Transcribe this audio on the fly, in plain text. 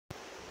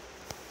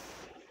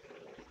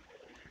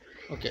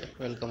Okay,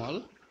 welcome all.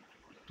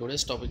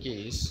 Today's topic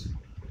is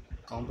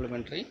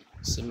complementary,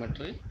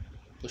 symmetry,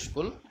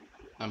 push-pull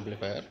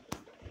amplifier.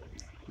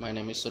 My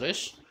name is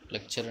Suresh,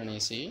 lecturer in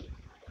ACE.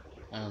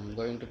 I am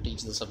going to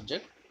teach the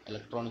subject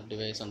electronic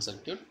device and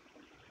circuit,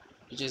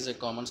 which is a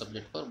common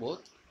subject for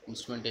both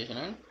instrumentation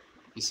and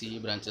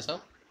ECE branches of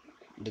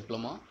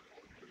Diploma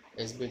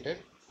SBTED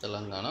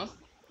Telangana.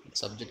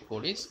 Subject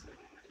code is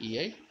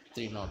EI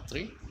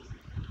 303.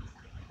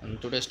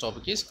 And today's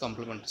topic is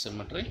complementary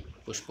symmetry,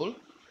 push-pull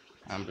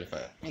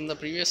amplifier. In the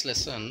previous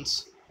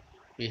lessons,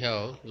 we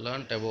have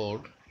learnt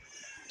about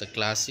the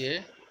class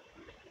A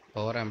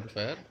power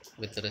amplifier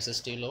with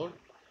resistive load.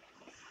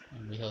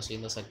 We have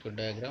seen the circuit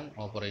diagram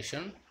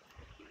operation.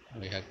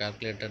 We have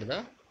calculated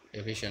the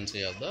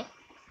efficiency of the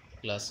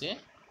class A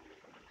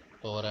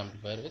power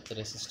amplifier with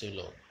resistive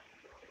load,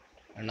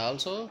 and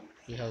also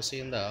we have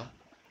seen the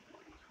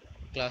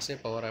class A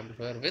power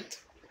amplifier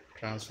with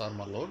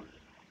transformer load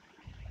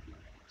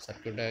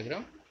circuit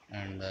diagram,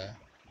 and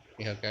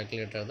we have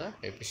calculated the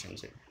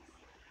efficiency.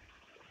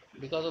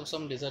 Because of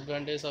some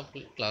disadvantage of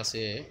class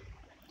A,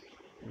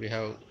 we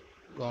have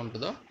gone to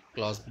the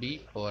class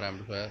B power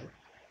amplifier,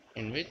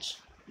 in which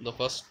the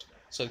first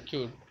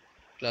circuit,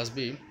 class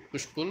B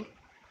push-pull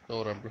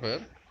power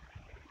amplifier,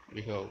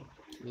 we have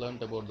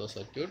learnt about the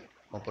circuit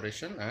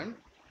operation and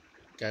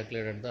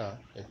calculated the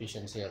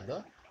efficiency of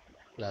the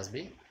class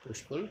B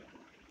push-pull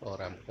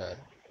power amplifier.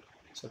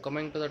 So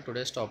coming to the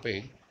today's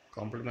topic,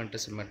 complementary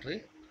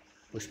symmetry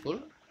push-pull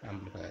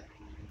amplifier.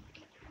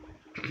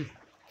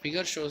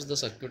 Figure shows the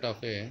circuit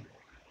of a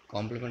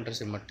complementary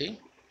symmetry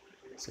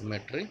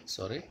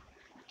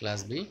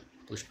class B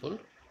push-pull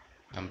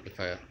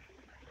amplifier.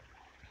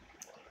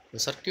 The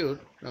circuit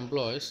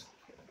employs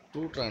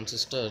two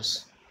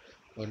transistors,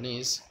 one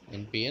is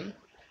NPN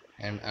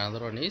and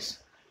another one is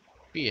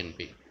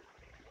PNP.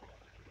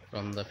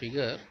 From the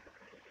figure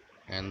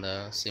and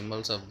the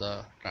symbols of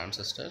the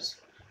transistors,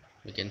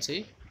 we can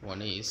see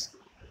one is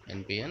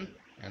NPN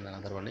and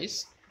another one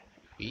is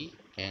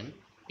PNP.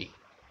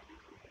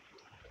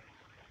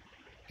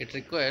 It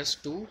requires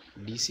two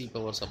DC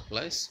power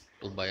supplies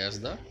to bias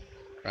the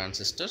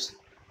transistors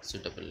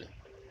suitably.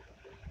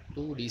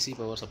 Two DC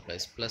power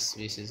supplies, plus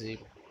VCC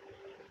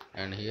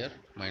and here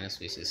minus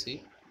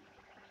VCC.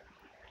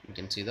 You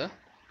can see the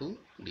two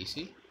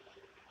DC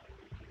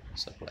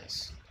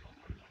supplies.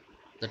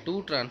 The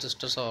two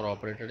transistors are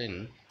operated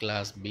in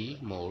class B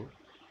mode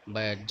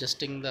by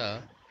adjusting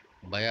the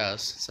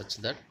bias such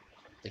that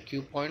the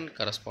Q point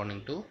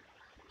corresponding to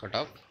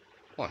cutoff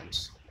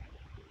points.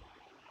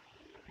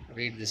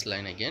 Read this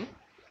line again.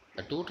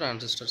 The two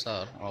transistors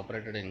are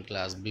operated in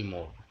class B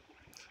mode.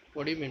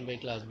 What do you mean by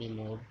class B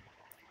mode?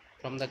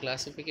 From the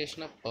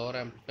classification of power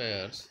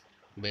amplifiers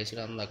based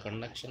on the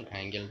conduction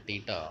angle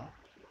theta,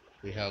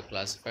 we have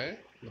classified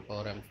the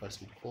power amplifiers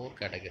into four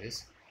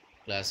categories: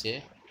 class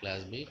A,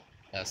 class B,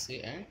 class C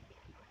and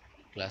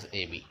class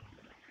AB.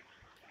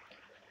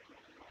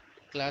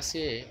 Class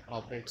A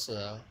operates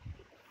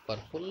for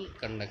full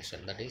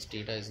conduction, that is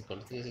theta is equal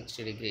to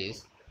 360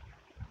 degrees.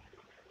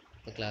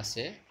 The class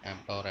A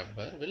power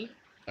amplifier will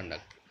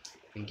conduct.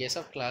 In case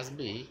of class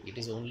B, it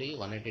is only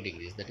 180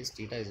 degrees, that is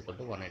theta is equal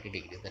to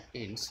 180 degrees. That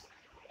means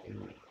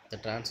the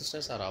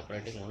transistors are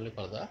operating only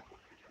for the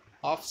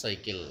half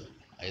cycle,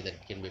 either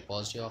it can be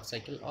positive half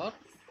cycle or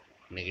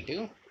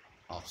negative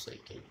half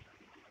cycle.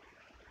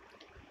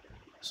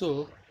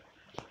 So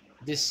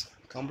this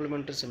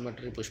complementary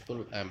symmetry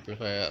push-pull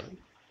amplifier,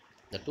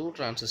 the two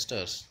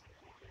transistors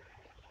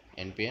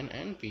NPN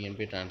and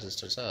PNP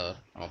transistors are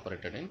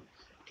operated in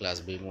class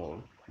B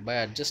mode by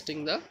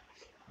adjusting the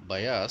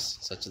bias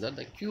such that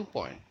the Q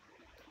point,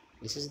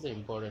 this is the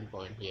important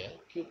point here,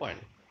 Q point,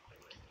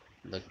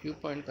 the Q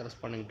point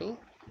corresponding to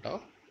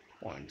cutoff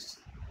points.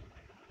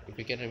 If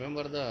you can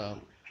remember the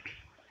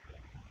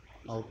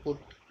output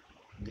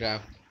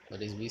graph,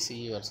 that is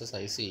VCE versus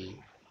IC,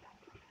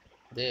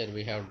 there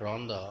we have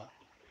drawn the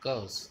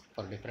curves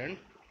for different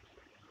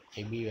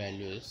AB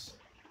values,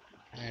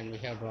 and we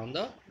have drawn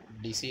the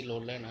DC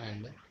load line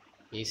and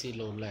AC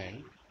load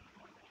line.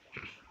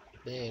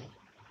 There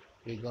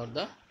we got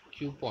the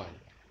Q point,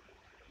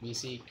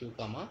 VCQ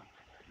comma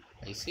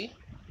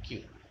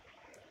ICQ.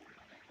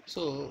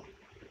 So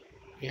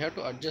we have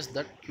to adjust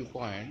that Q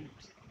point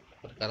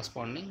for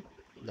corresponding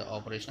the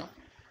operation of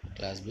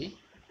class B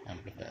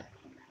amplifier.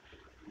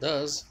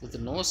 Thus, with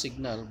no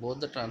signal,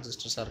 both the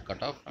transistors are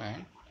cut off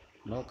and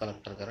no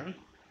collector current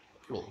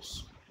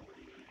flows.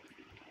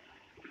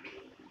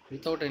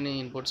 Without any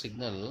input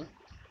signal,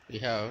 we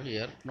have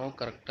here no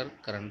collector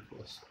current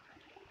flows,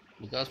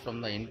 because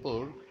from the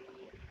input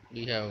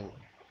we have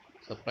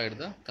supplied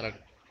the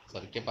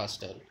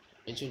capacitor,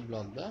 which will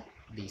block the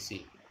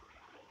DC,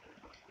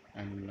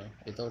 and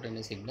without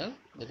any signal,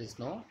 there is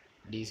no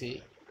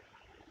DC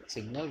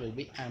signal will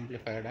be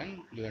amplified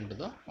and given to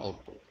the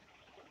output.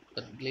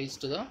 That leads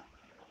to the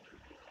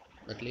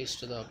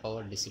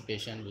power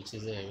dissipation, which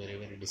is a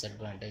very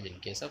disadvantage in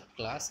case of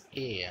class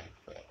A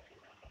amplifier.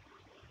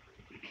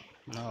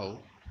 Now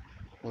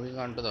moving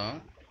on to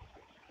the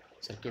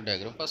circuit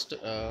diagram. First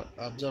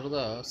observe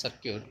the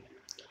circuit.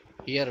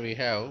 Here we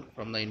have,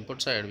 from the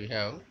input side, we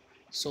have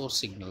source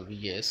signal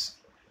Vs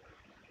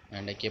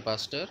and a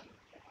capacitor,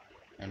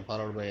 and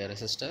followed by a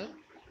resistor,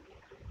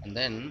 and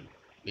then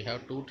we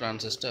have two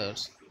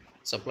transistors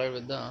supplied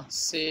with the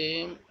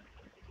same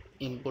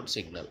input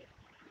signal.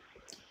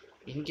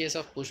 In case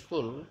of push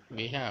pull,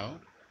 we have,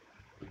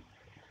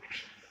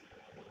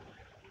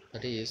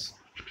 that is,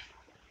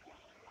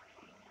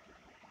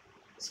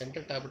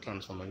 center tap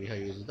transformer. We have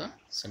used the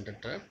center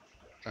tap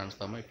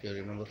transformer. If you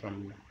remember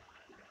from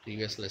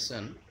previous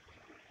lesson,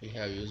 we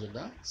have used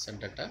the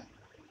center tap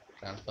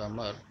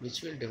transformer,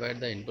 which will divide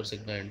the input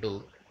signal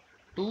into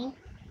two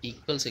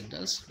equal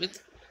signals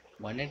with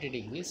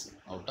 180 degrees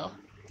out of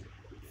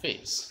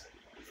phase.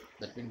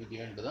 That will be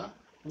given to the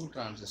two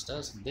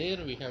transistors.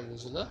 There we have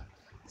used the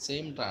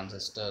same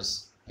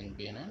transistors,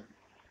 NPN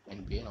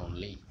and NPN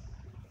only.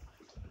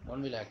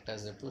 One will act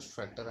as a push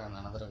factor and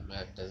another will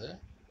act as a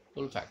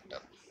pull factor.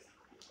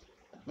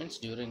 That means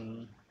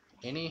during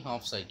any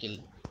half cycle,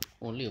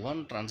 only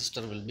one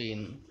transistor will be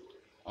in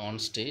on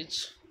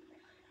state,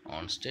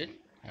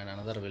 and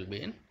another will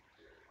be in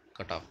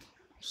cutoff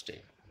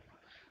state.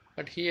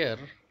 But here,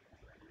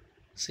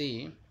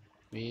 see,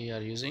 we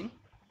are using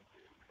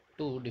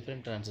two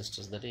different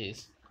transistors, that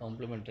is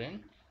complementary and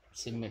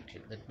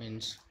symmetry. That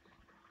means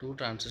two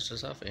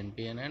transistors of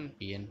NPN and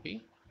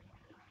PNP,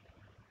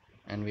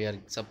 and we are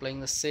supplying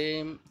the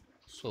same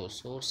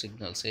source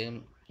signal,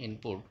 same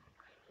input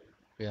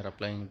we are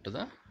applying to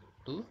the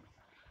two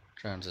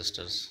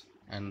transistors,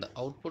 and the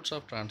outputs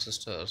of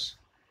transistors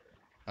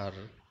are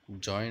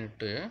joined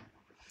to a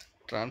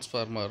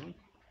transformer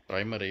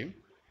primary,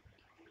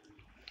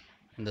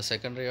 and the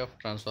secondary of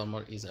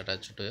transformer is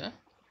attached to a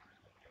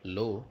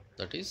load,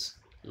 that is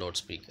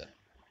loudspeaker,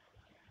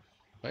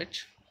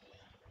 right?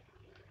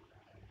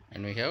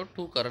 And we have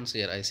two currents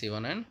here,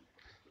 IC1 and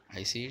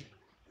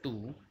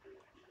IC2.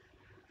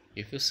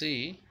 If you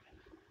see,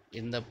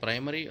 in the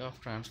primary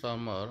of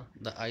transformer,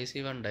 the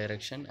IC1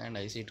 direction and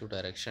IC2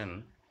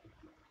 direction,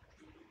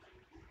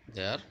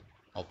 they are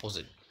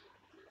opposite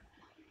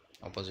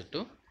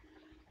to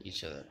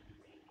each other.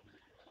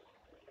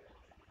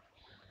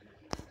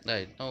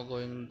 Right, now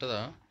going into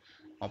the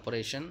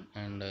operation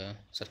and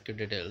circuit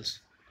details.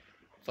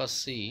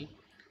 First, see,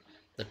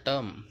 the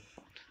term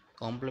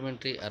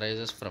complementary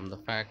arises from the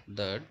fact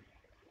that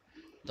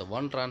the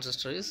one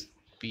transistor is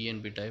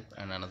PNP type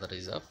and another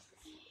is of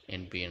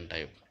NPN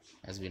type,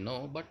 as we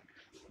know. But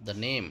the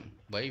name,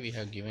 why we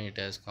have given it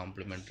as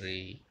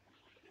complementary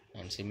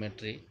and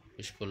symmetry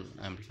push pull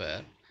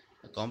amplifier.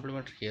 The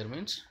complementary here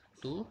means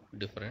two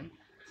different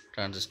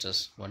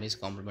transistors, one is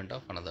complement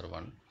of another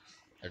one,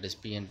 that is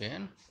PNP,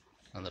 and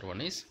another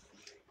one is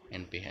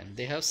NPN.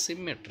 They have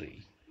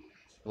symmetry.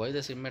 Why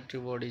the symmetry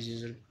word is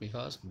used?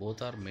 Because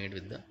both are made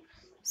with the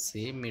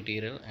same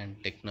material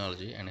and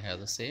technology and have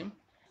the same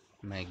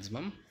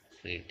maximum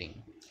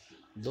rating.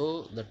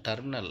 Though the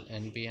terminal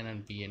NPN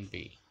and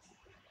PNP,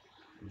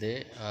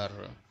 they are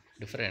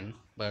different,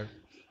 but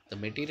the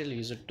material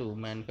used to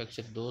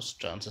manufacture those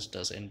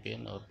transistors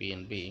NPN or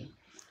PNP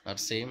are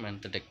same,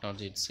 and the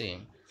technology is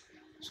same.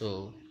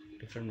 So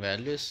different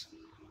values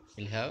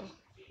will have,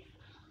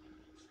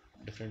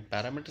 different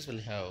parameters will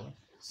have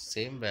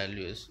same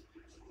values,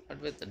 but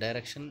with the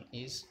direction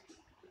is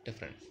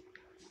different.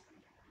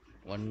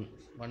 One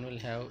will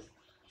have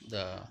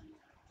the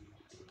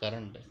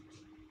current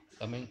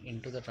coming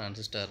into the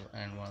transistor,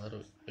 and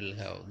another will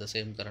have the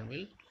same current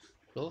will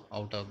flow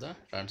out of the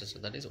transistor.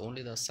 That is,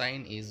 only the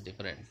sign is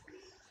different.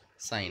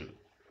 Sign,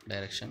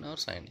 direction or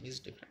sign is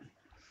different.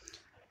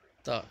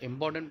 The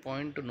important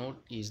point to note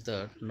is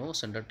that no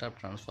center tap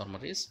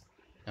transformer is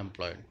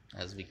employed.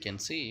 As we can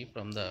see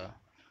from the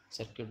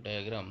circuit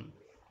diagram,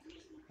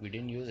 we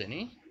didn't use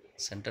any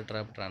center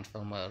tap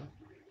transformer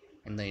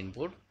in the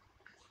input,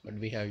 but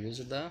we have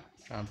used the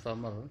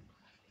transformer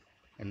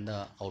in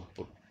the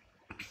output.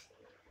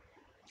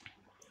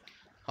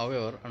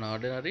 However, an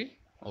ordinary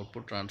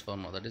output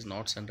transformer that is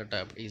not center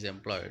tapped is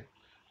employed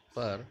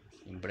for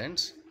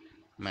impedance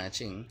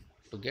matching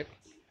to get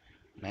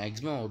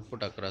maximum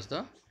output across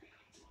the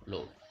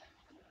load,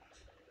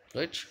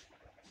 right?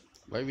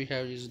 Why we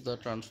have used the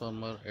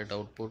transformer at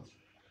output?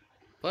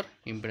 For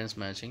impedance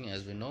matching.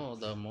 As we know,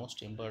 the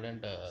most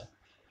important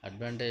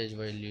advantage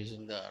while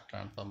using the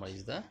transformer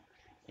is the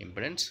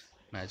impedance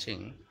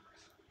matching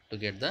to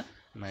get the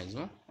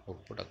maximum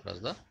output across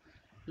the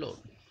load.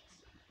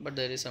 But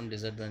there is some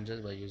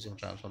disadvantage by using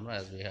transformer,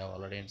 as we have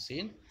already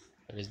seen.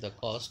 That is the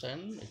cost,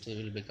 and it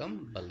will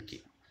become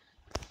bulky.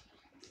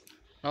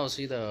 Now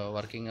see the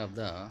working of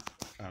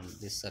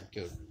this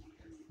circuit.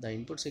 The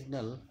input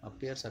signal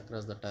appears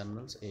across the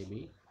terminals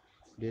AB.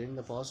 During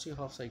the positive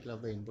half cycle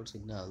of the input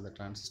signal, the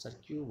transistor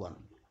Q1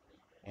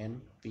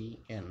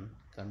 NPN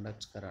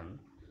conducts current,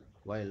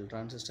 while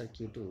transistor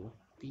Q2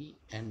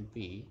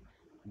 PNP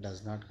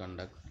does not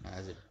conduct,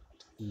 as it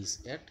is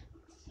at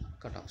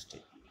cutoff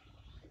state.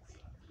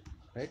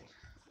 Right?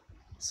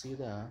 See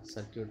the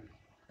circuit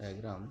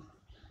diagram.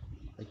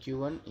 The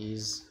Q1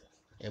 is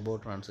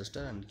above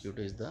transistor and Q2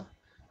 is the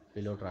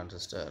below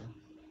transistor.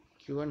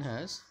 Q1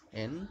 has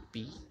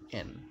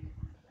NPN,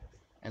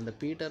 and the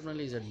P terminal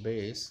is at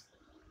base.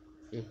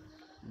 If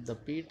the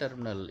P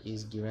terminal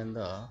is given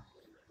the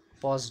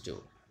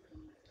positive,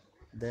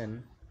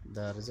 then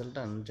the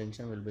resultant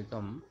junction will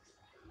become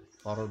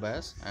forward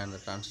bias and the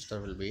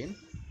transistor will be in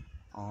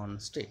on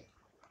state.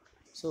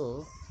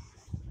 So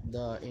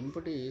the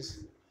input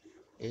is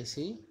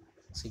AC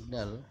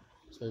signal,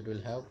 so it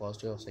will have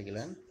positive half cycle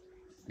and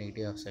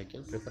negative half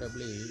cycle.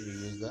 Preferably we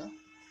use the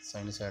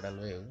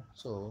sinusoidal wave.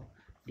 So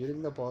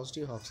during the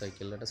positive half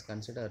cycle, let us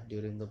consider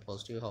during the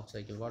positive half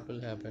cycle what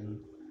will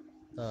happen.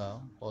 The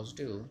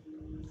positive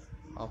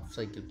half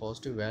cycle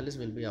positive values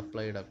will be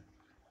applied up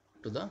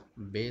to the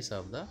base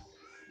of the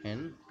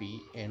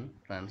NPN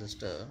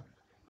transistor.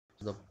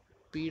 The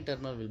P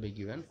terminal will be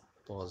given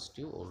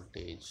positive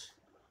voltage.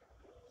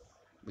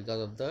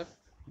 Because of that,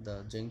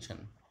 the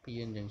junction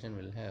PN junction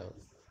will have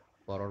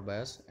forward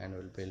bias and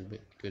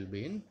it will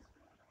be in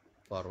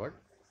forward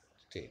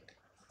state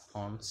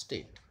on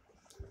state.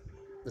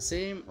 The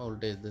same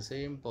voltage, the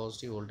same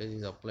positive voltage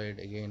is applied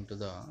again to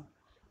the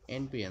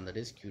NPN, that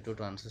is Q2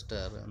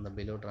 transistor, and the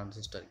below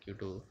transistor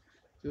Q2.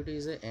 Q2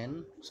 is a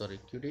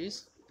Q2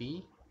 is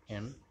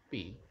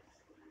PNP.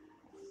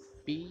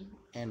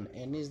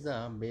 N is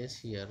the base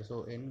here,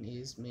 so N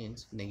is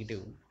means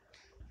negative.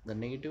 The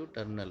negative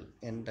terminal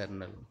N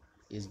terminal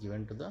is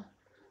given to the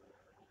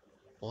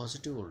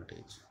positive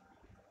voltage,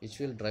 which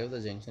will drive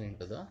the junction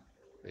into the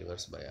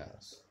reverse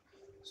bias.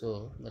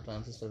 So the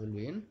transistor will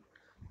be in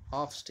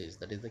off stage,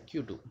 that is the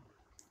Q2.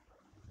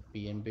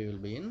 PNP will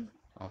be in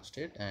off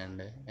state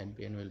and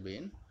NPN will be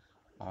in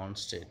on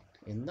state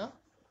in the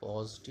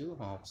positive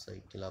half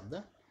cycle of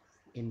the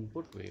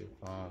input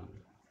waveform.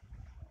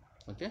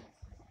 Okay.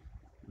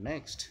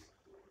 Next,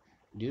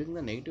 during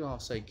the negative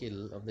half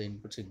cycle of the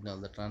input signal,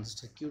 the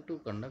transistor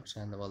Q2 conducts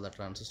and while the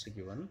transistor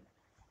Q1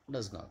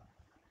 does not.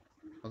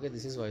 Okay,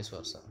 this is vice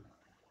versa.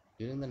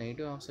 During the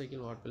negative half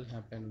cycle, what will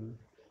happen?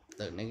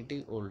 The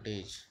negative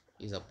voltage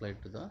is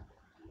applied to the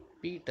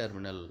P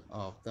terminal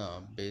of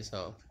the base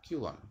of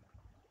Q1.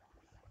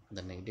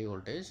 The negative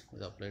voltage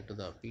is applied to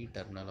the P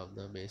terminal of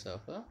the base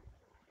of a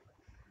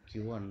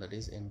Q1, that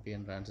is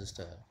NPN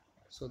transistor,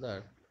 so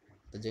that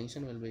the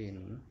junction will be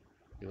in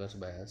reverse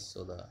bias,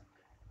 so the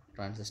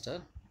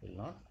transistor will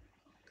not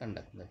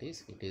conduct, that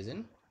is it is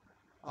in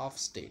off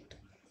state,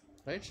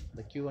 right?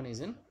 The Q1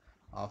 is in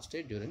off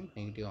state during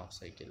negative half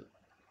cycle.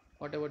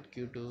 What about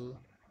Q2?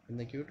 In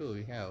the Q2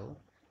 we have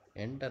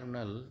N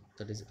terminal,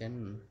 that is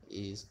N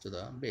is to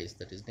the base,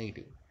 that is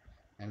negative,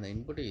 and the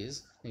input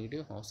is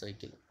negative half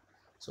cycle.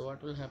 So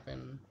what will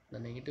happen? The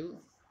negative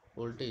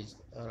voltage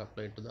are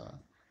applied to the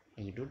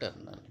negative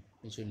terminal,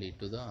 which will lead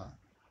to the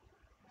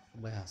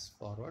bias,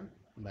 forward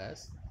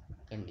bias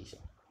condition.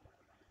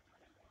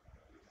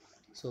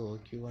 So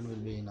Q1 will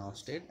be in off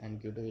state and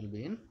Q2 will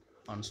be in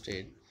on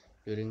state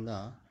during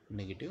the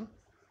negative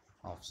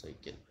half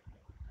cycle.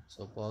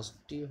 So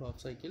positive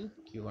half cycle,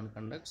 Q1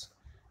 conducts,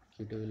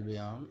 Q2 will be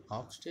on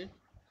off state,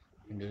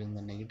 and during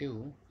the negative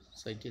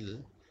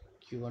cycle,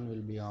 Q1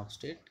 will be off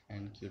state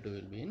and Q2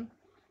 will be in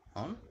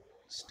on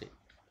state.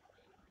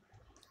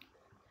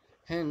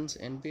 Hence,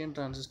 NPN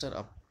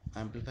transistor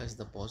amplifies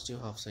the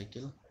positive half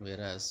cycle,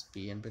 whereas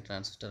PNP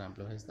transistor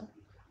amplifies the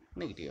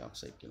negative half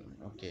cycle.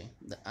 Okay,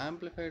 the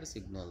amplified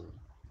signal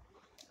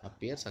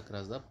appears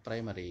across the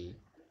primary,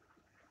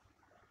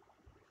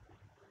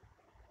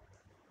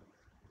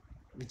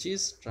 which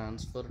is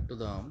transferred to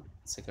the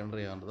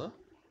secondary on the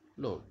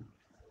load,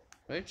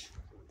 right?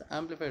 The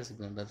amplified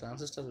signal, the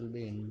transistor will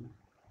be in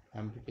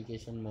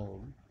amplification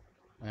mode,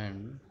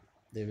 and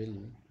they will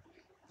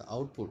the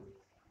output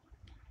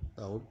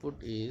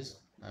is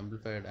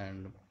amplified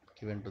and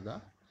given to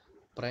the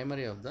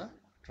primary of the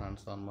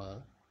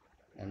transformer,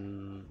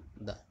 and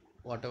the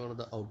whatever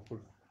the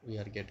output we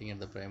are getting at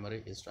the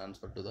primary is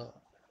transferred to the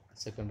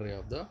secondary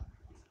of the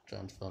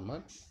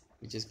transformer,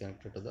 which is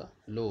connected to the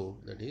load,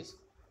 that is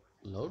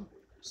loud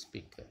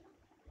speaker.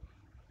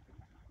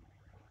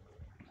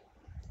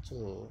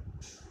 So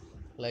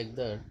like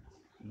that,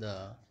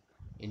 the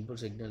input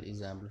signal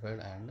is amplified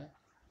and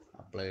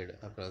applied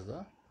across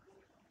the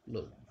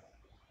load.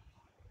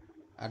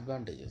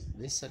 Advantages: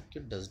 this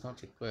circuit does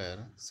not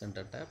require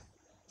center tap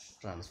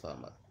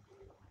transformer,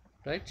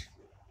 right?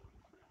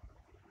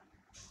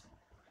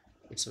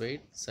 Its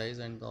weight, size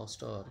and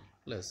cost are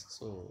less,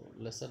 so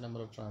lesser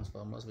number of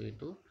transformers lead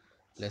to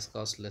less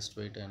cost, less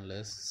weight and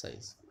less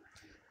size.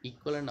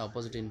 Equal and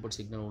opposite input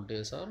signal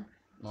voltages are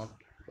not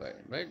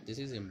required, right? This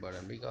is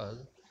important because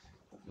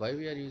why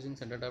we are using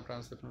center tap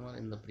transformer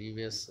in the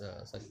previous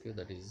circuit,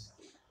 that is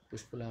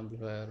push pull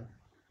amplifier,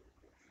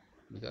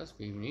 because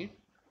we need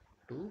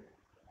two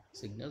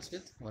signals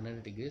with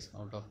 180 degrees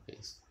out of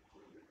phase.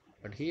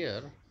 But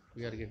here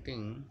we are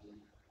getting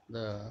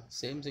the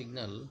same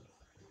signal,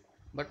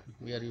 but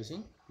we are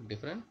using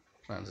different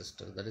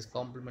transistors, that is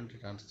complementary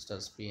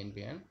transistors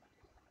PNP and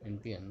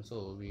NPN,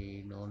 so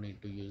we no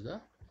need to use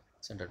the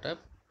center tap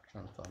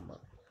transformer.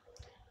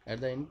 At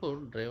the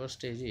input, driver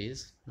stage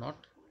is not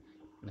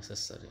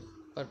necessary,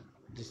 but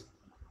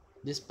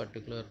this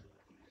particular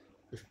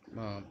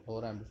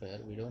power amplifier,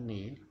 we don't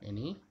need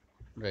any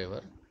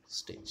driver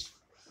stage.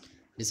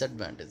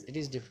 Disadvantage: it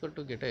is difficult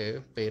to get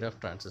a pair of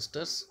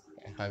transistors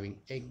having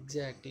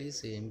exactly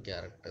same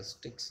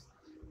characteristics.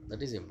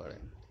 That is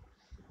important.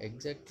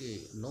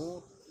 Exactly,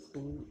 no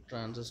two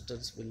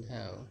transistors will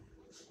have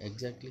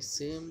exactly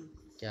same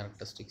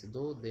characteristics,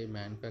 though they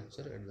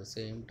manufacture at the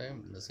same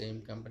time in the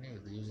same company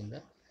with using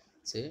the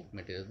same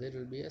material. There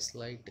will be a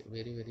slight,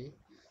 very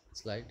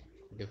slight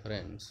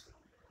difference.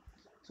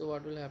 So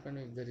what will happen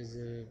if there is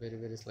a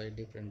very slight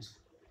difference?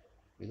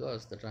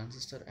 Because the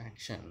transistor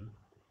action,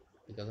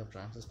 because of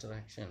transistor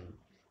action,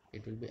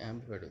 it will be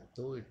amplified,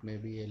 though it may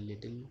be a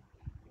little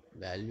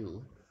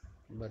value,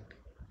 but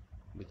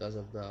because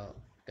of the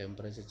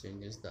temperature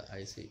changes, the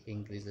IC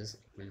increases,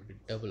 it will be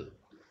double.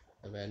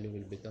 The value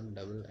will become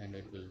double and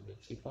it will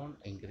keep on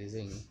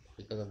increasing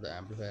because of the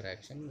amplifier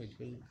action, which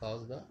will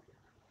cause the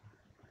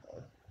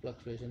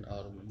fluctuation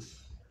or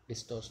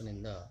distortion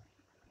in the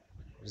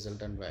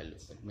resultant value.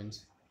 It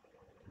means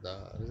the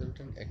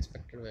resultant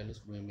expected values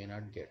we may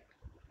not get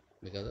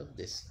because of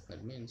this.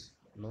 That means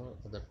no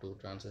other two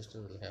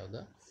transistors will have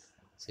the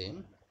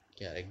same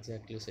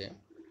exactly same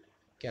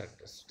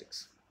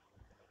characteristics.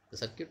 The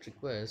circuit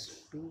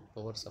requires two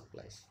power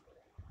supplies,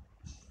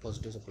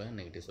 positive supply and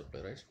negative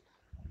supply, right?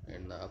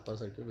 In the upper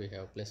circuit we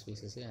have plus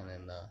VCC, and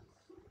in the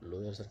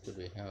lower circuit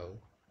we have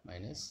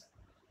minus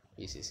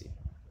VCC.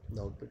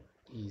 The output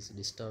is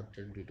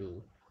distorted due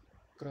to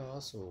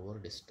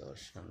crossover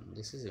distortion.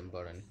 This is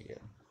important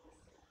here.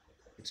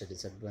 It's a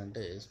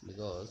disadvantage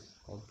because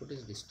output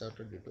is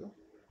distorted due to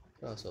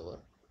crossover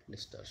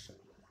distortion.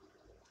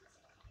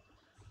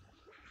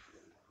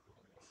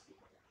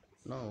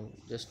 Now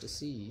just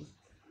see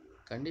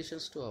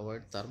conditions to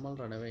avoid thermal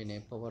runaway in a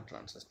power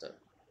transistor.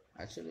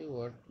 Actually,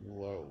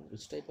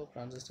 which type of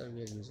transistor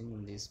we are using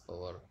in these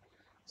power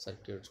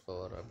circuits,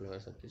 power amplifier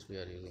circuits? We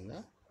are using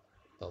the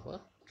power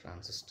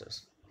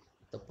transistors.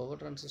 The power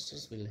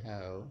transistors will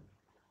have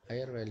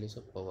higher values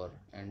of power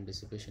and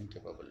dissipation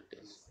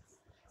capabilities.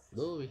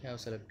 Though we have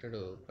selected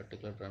a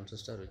particular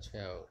transistor which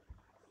have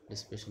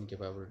dissipation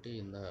capability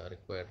in the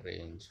required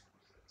range,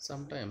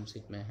 sometimes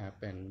it may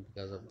happen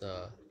because of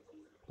the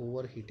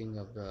overheating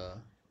of the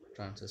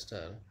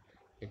transistor,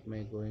 it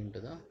may go into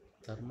the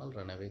thermal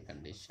runaway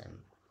condition.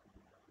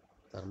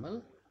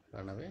 Thermal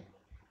runaway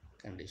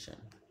condition.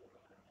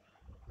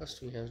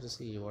 First we have to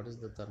see what is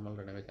the thermal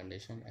runaway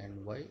condition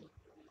and why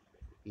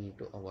we need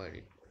to avoid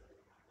it.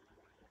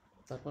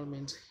 Thermal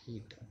means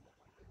heat.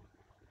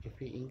 If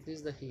we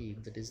increase the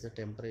heat, that is the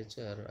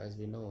temperature, as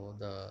we know,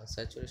 the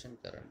saturation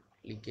current,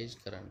 leakage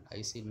current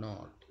IC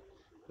naught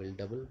will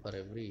double for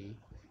every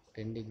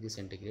 10 degrees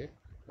centigrade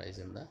rise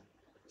in the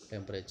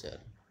temperature.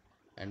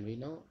 And we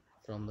know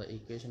from the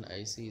equation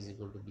IC is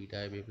equal to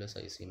beta IB plus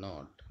IC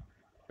naught,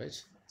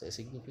 right? The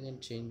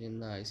significant change in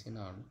the IC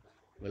naught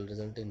will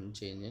result in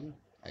change in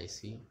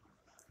IC,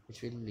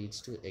 which will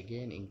leads to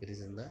again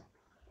increase in the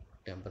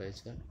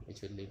temperature,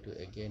 which will lead to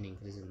again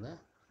increase in the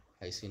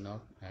IC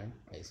naught and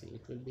IC.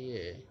 It will be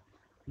a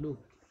loop,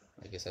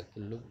 like a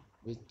circle loop,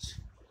 which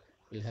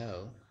will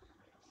have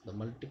the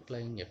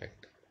multiplying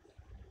effect,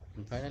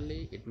 and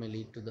finally it may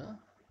lead to the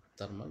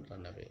thermal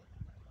runaway.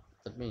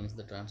 That means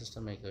the transistor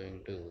may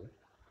going to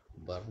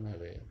burn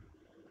away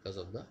because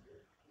of the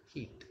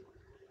heat,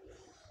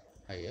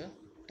 higher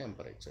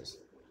temperatures.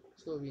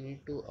 So we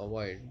need to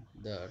avoid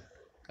that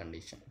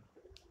condition.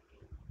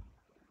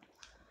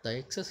 The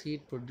excess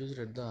heat produced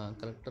at the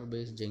collector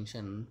base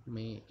junction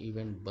may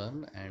even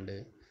burn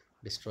and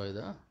destroy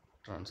the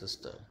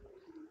transistor.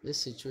 This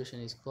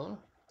situation is called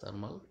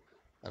thermal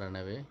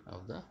runaway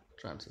of the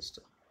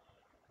transistor.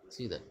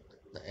 See that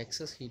the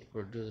excess heat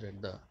produced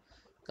at the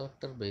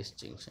collector base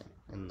junction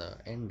in the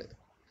end,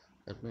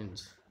 that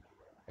means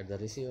at the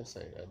receiver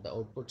side, at the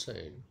output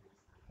side,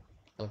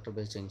 collector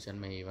base junction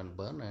may even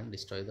burn and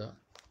destroy the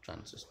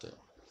transistor.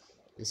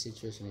 This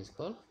situation is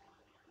called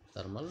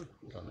thermal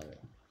runaway.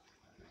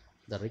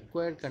 The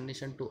required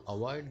condition to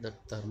avoid the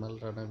thermal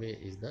runaway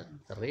is that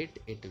the rate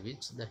at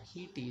which the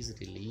heat is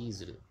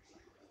released,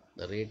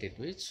 the rate at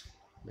which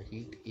the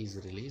heat is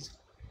released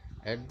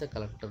at the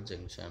collector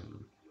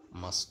junction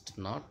must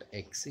not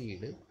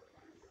exceed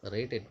the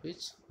rate at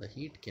which the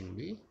heat can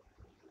be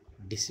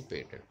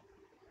dissipated.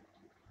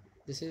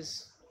 This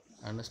is,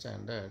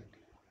 understand that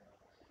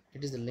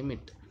it is the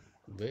limit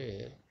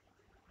where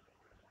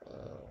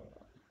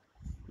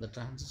the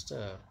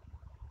transistor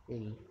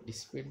will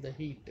dissipate the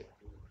heat.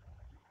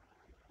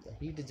 The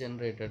heat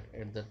generated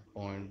at that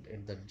point,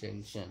 at that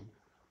junction,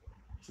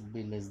 should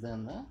be less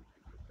than the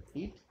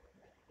heat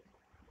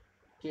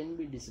can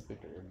be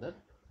dissipated at that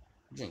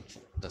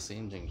junction, the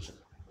same junction.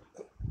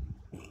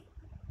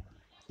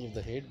 If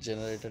the heat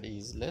generated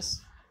is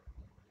less,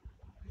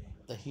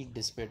 the heat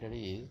dissipated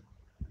is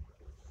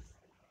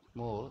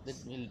more, that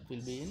will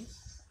be in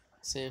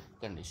safe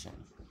condition.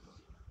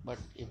 But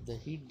if the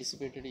heat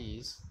dissipated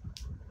is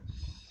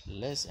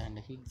less and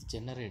heat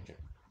generated,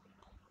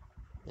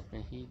 that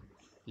means heat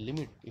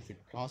limit, if it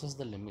crosses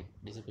the limit,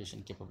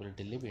 dissipation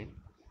capability limit,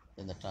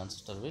 then the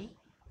transistor will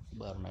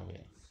burn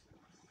away.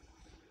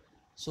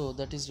 So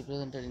that is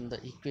represented in the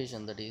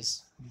equation, that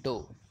is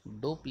dou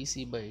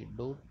pc by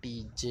dou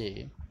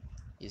tj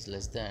is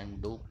less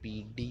than dou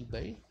pd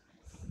by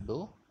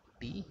dou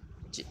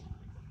tj.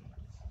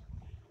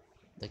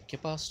 The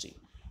capacity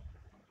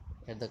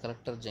at the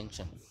collector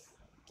junction,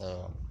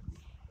 the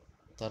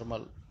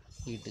thermal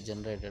heat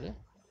generated,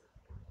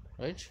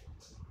 right,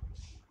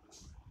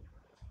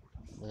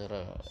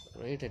 the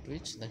rate at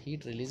which the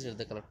heat released at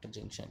the collector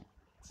junction,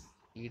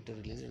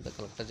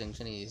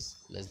 is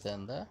less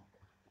than the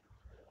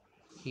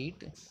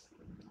heat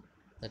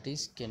that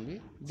is can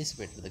be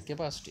dissipated, the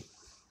capacity,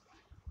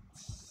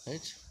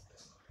 right.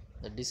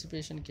 The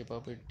dissipation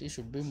capability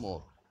should be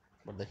more,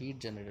 but the heat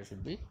generated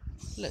should be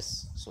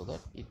less, so that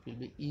it will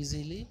be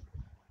easily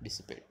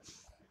dissipated.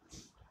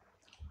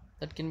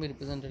 That can be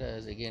represented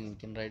as, again we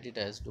can write it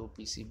as dou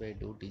pc by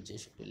dou tj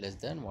should be less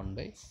than 1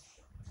 by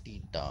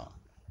theta.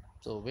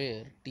 So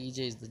where tj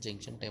is the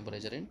junction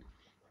temperature in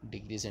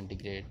degree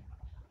centigrade,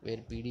 where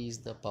pd is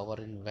the power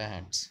in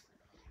watts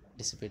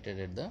dissipated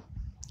at the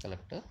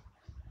collector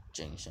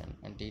junction,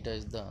 and theta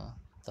is the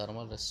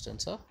thermal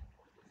resistance of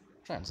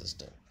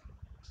transistor,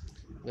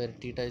 where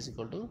theta is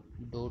equal to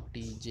dou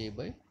tj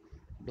by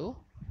dou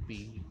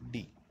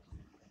pd.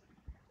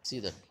 See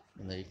that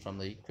in the, from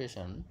the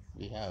equation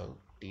we have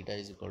theta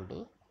is equal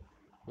to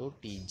dou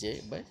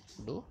tj by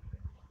dou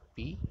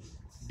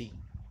pd,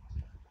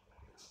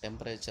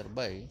 temperature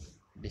by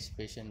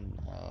dissipation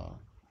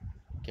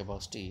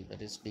capacity,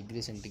 that is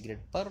degree centigrade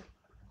per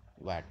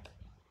watt,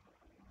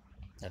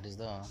 that is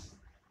the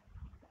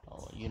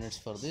units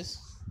for this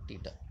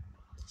theta,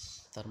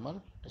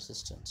 thermal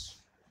resistance.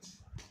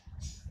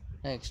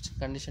 Next,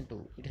 condition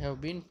 2, it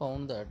have been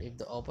found that if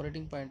the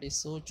operating point is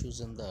so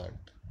chosen that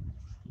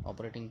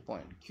operating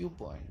point q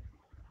point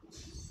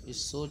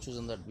is so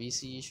chosen that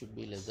VCE should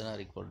be less than or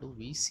equal to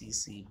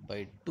VCC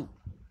by 2,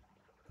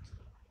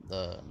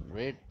 the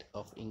rate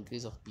of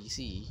increase of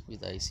PCE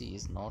with IC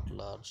is not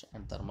large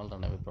and thermal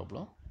runaway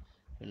problem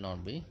will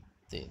not be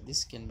there.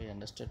 This can be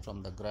understood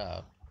from the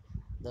graph,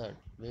 that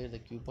where the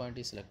q point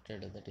is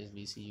selected, that is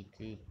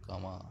VCEQ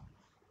comma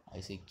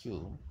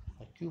ICQ,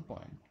 the q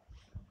point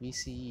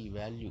VCE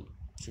value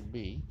should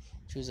be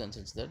chosen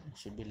such that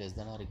should be less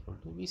than or equal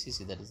to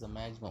VCC, that is the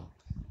maximum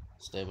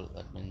stable,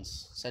 that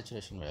means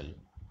saturation value,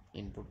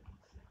 input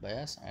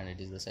bias, and it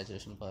is the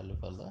saturation value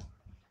for the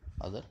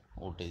other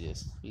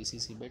voltages,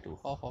 VCC by 2,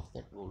 half of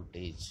that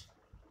voltage.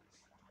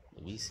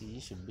 The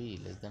VCE should be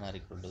less than or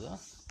equal to the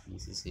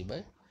VCC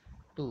by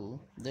 2.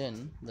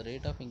 Then the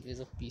rate of increase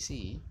of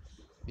PCE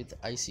with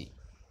IC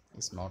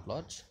is not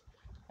large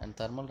and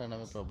thermal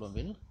runaway problem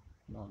will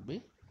not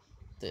be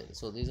there.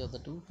 So these are the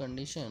two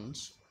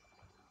conditions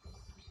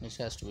which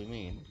has to be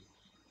made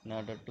in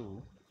order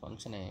to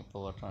function a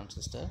power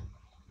transistor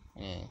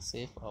in a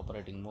safe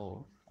operating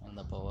mode, and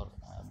the power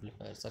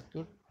amplifier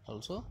circuit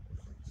also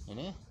in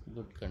a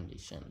good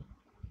condition.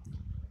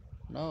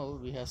 Now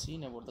we have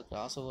seen about the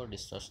crossover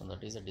distortion,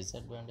 that is a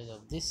disadvantage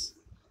of this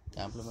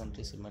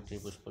complementary symmetry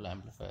push-pull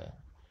amplifier.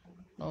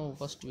 Now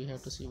first we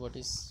have to see what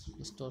is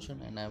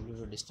distortion and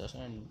amplitude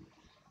distortion and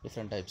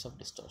different types of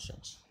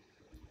distortions.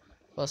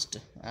 First,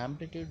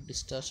 amplitude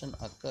distortion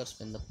occurs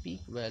when the peak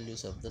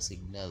values of the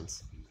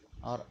signals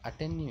are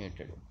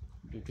attenuated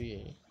due to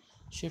a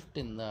shift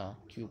in the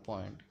Q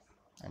point,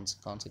 and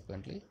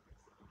consequently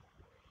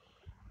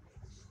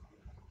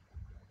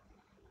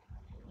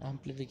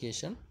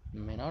amplification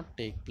may not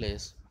take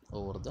place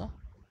over the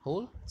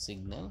whole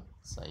signal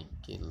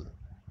cycle.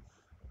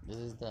 This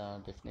is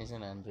the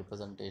definition and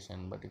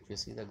representation, but if you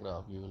see the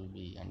graph you will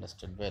be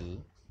understood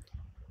well,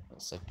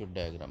 circuit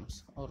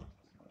diagrams or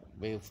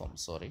waveforms,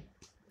 sorry.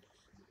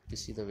 If you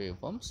see the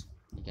waveforms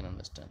you can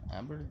understand.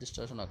 Amplitude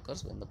distortion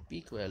occurs when the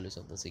peak values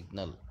of the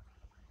signal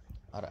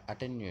are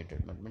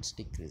attenuated, that means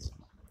decreased,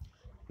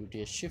 due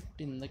to a shift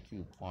in the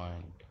Q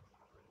point,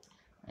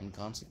 and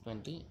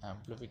consequently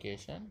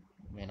amplification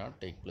may not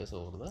take place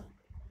over the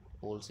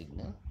whole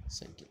signal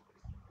cycle.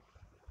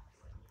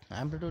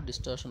 Amplitude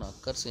distortion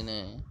occurs in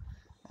a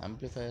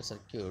amplifier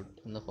circuit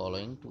in the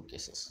following two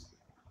cases,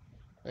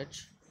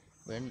 right.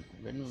 When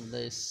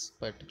this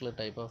particular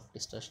type of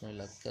distortion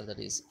will occur, that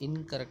is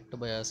incorrect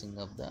biasing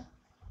of the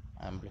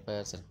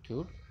amplifier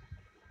circuit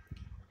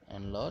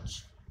and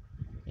large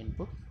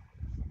input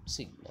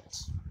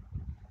signals.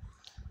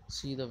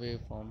 See the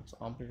waveforms.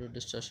 Amplitude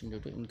distortion due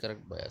to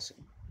incorrect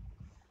biasing.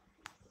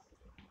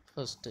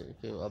 First, if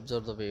you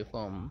observe the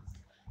waveform,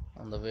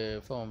 on the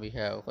waveform we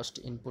have first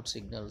input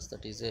signals,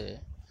 that is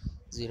a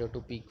 0 to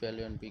peak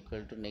value and peak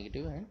value to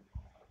negative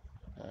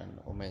and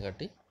omega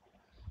t.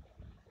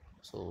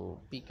 So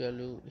peak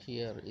value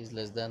here is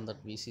less than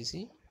that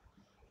VCC,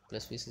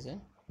 plus VCC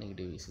and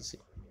negative VCC.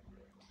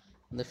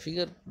 In the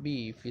figure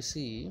B, if you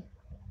see,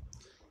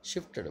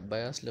 shifted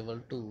bias level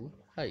to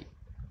high,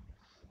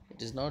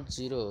 it is not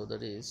 0,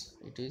 that is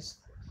it is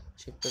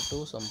shifted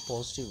to some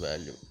positive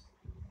value,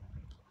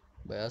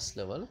 bias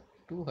level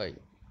too high.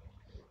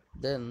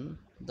 Then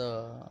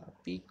the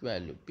peak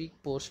value, peak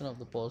portion of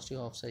the positive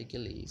half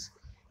cycle is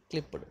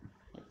clipped.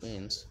 It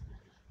means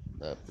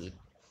the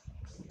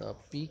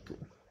peak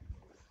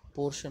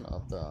portion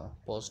of the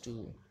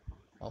positive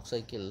half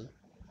cycle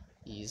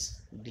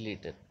is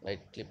deleted,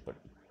 like clipped,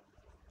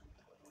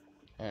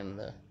 and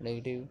the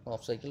negative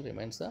half cycle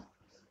remains the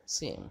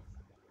same.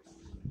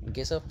 In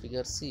case of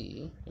figure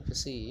C, if you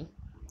see,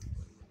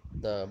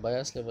 the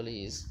bias level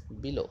is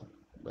below,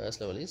 bias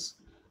level is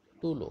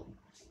too low,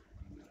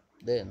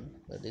 then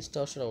the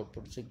distorted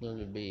output signal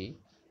will be,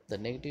 the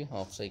negative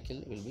half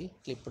cycle will be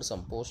clipped,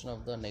 some portion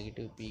of the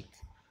negative peak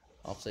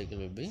half cycle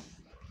will be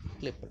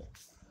clipped.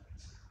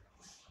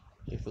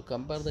 If you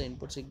compare the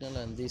input signal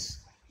and these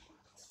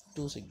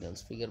two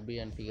signals, figure B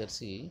and figure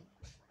C,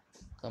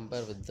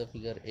 compare with the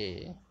figure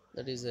A,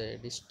 that is a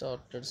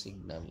distorted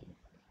signal.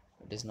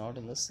 It is not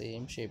in the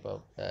same shape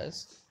of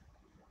as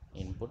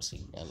input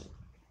signal.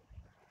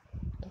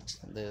 Right?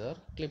 They are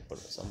clipped,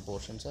 some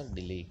portions are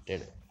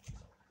deleted.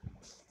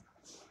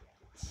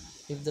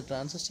 If the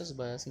transistor's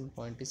biasing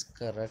point is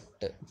correct,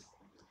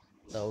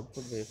 the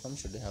output waveform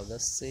should have the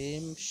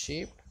same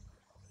shape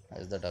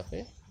as that of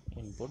a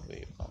input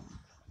waveform.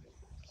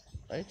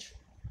 Right?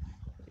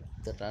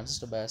 If the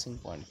transistor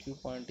biasing point, Q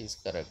point, is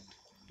correct,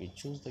 if we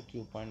choose the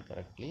Q point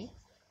correctly,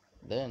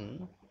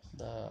 then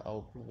the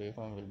output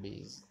waveform will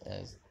be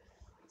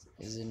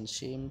is in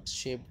same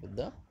shape with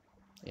the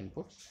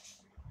input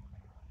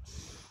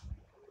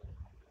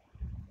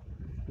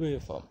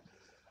waveform.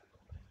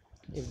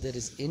 If there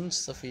is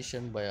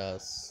insufficient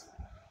bias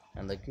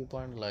and the Q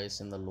point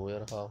lies in the lower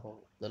half of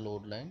the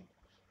load line,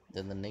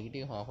 then the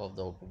negative half of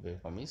the output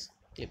waveform is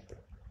clipped.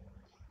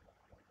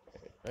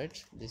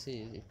 Right? This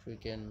is, if we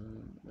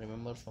can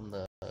remember from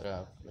the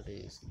graph, that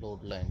is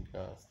load line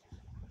graph,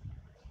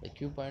 the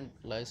Q point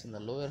lies in the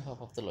lower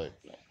half of the load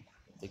line.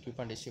 The Q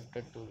point is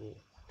shifted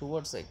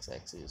towards the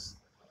x-axis,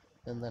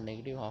 then the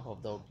negative half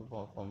of the output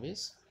waveform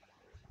is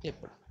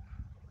clipped.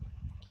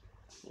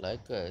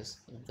 Likewise,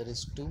 if there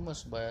is too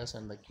much bias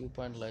and the Q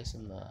point lies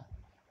in the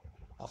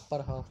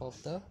upper half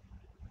of the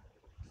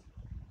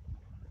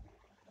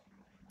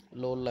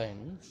load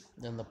line,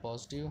 then the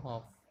positive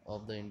half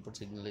of the input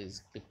signal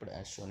is clipped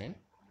as shown in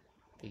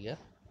figure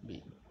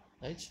B.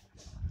 Right?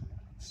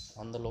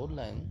 On the load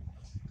line,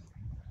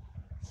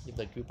 if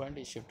the Q point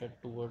is shifted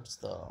towards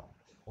the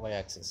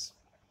y-axis,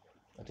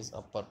 that is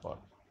upper part,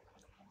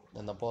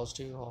 then the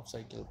positive half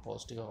cycle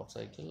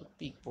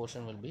peak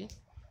portion will be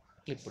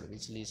clipped,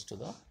 which leads to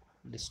the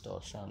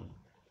distortion.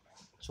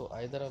 So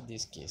either of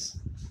these case,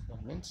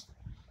 that means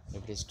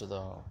if it is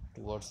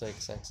towards the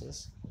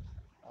x-axis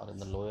or in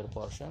the lower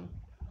portion,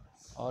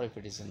 or if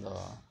it is in the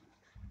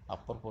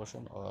upper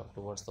portion or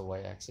towards the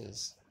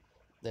y-axis,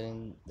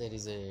 then there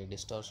is a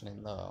distortion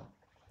in the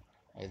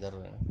either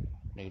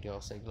negative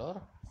half cycle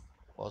or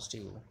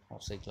positive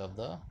half cycle of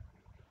the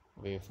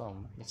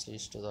waveform, which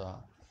leads to the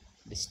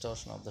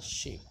distortion of the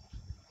shape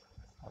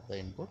of the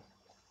input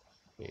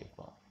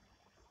waveform.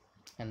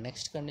 And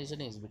next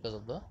condition is because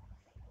of the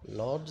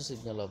large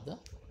signal of the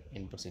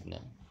input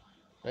signal.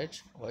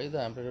 Right? Why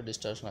the amplitude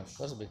distortion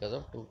occurs? Because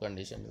of two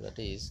conditions, that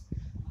is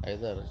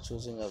either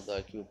choosing of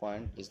the Q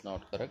point is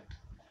not correct,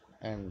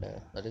 and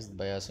that is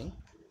biasing,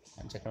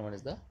 and second one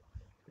is the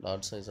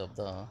large size of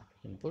the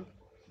input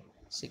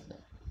signal.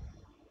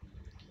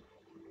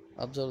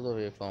 Observe the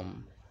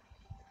waveform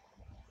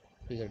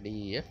figure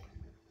DEF.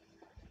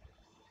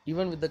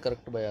 Even with the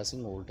correct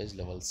biasing voltage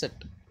level set,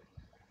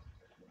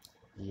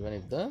 even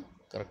if the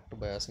correct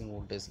biasing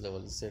voltage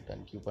level is set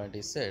and Q point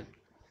is set,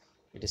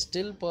 it is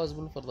still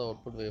possible for the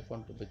output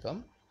waveform to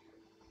become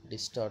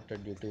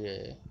distorted due to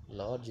a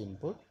large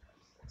input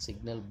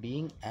signal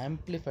being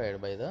amplified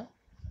by the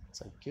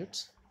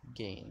circuit's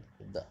gain.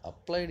 If the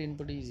applied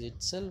input is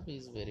itself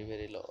is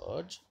very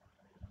large,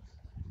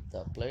 the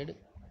applied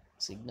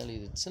signal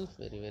is itself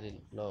very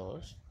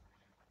large,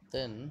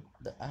 then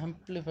the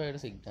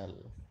amplified signal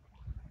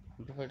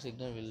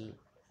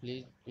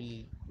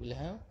will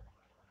have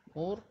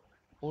more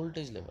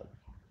voltage level.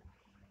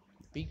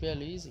 Peak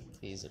value is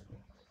increased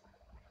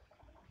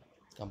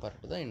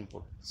compared to the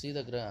input. See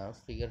the graph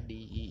figure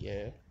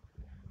DEF.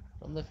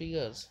 From the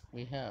figures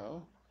we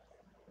have,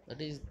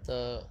 that is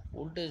the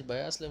voltage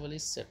bias level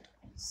is set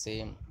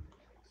same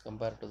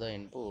compared to the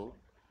input.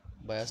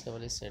 Bias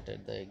level is set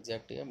at the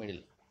exactly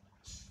middle.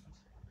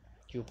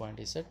 Q point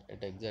is set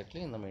at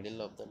exactly in the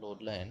middle of the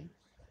load line.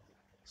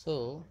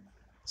 So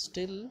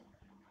still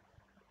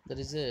there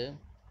is a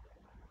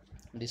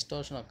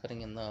distortion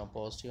occurring in the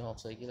positive half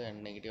cycle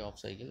and negative half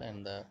cycle,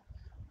 and the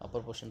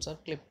upper portions are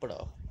clipped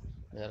off,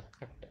 they are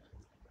cut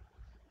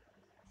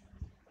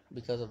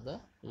because of the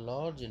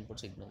large input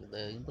signal.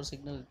 The input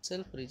signal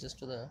itself reaches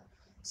to the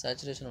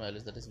saturation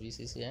values, that is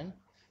VCC and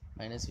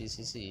minus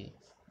VCC.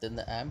 Then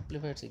the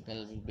amplified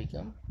signal will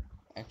become,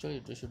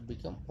 actually it should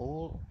become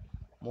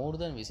more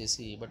than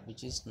VCC, but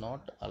which is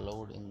not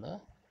allowed in the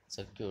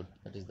circuit.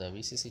 That is the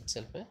VCC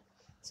itself a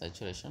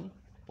saturation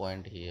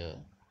point here.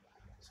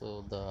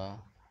 So the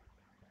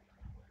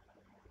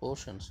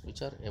portions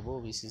which are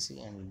above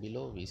VCC and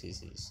below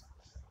VCCs,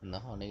 in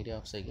the negative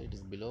half cycle it is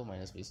below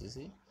minus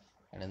VCC,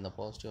 and in the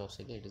positive half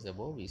cycle it is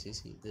above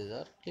VCC. These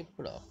are clipped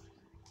off,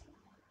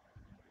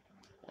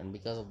 and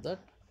because of that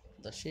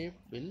the shape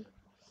will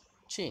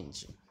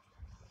change.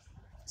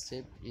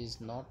 Step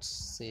is not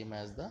same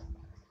as the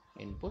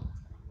input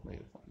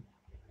waveform.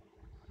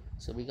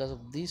 So because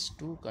of these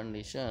two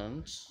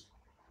conditions,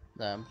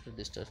 the amplitude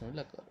distortion will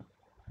occur.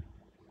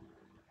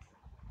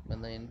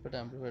 When the input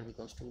amplifier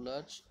becomes too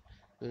large,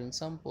 during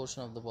some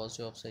portion of the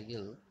positive half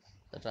cycle,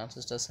 the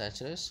transistor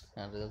saturates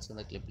and results in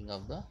the clipping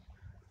of the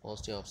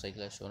positive half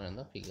cycle as shown in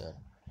the figure.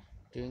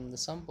 During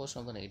some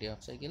portion of the negative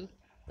half cycle,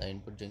 the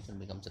input junction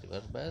becomes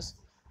reverse bias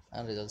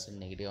and results in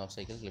negative half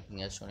cycle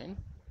clipping as shown in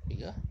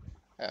figure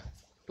F.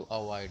 To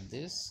avoid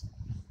this,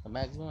 the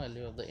maximum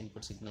value of the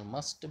input signal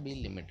must be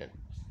limited.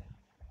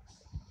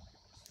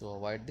 To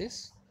avoid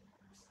this,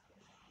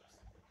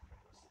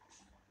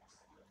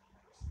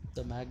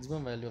 the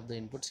maximum value of the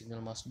input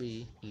signal must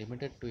be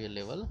limited to a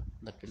level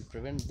that will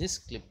prevent this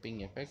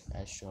clipping effect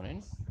as shown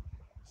in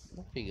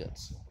the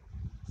figures.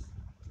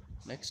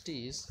 Next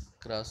is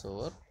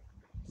crossover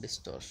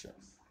distortion.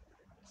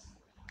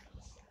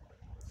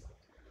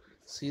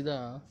 See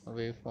the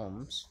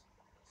waveforms,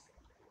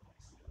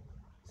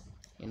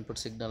 input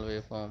signal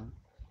waveform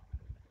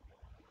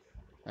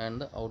and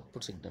the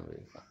output signal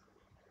waveform,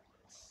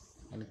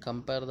 and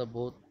compare the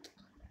both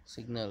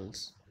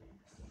signals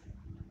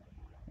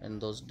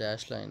and those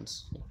dash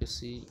lines. If you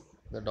see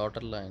the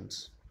dotted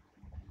lines,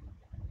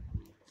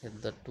 at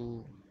the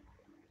two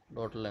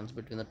dotted lines,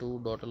 between the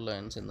two dotted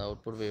lines in the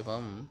output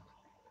waveform,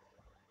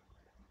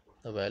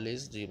 the value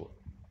is 0.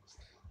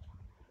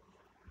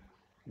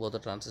 Both the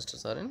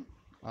transistors are in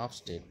off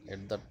state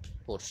at that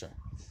portion.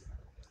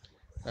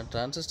 The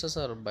transistors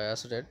are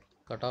biased at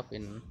cutoff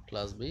in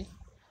class B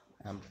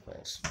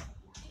amplifiers.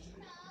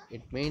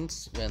 It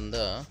means when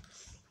the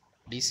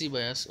DC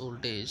bias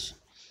voltage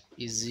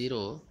is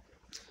 0,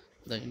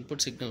 the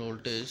input signal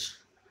voltage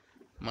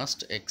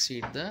must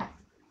exceed the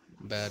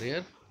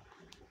barrier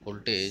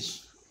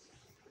voltage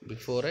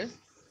before a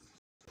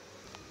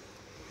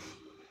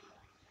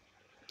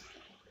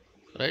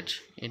right.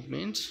 It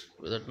means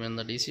that when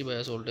the DC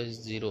bias voltage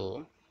is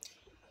 0,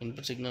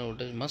 input signal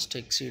voltage must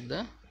exceed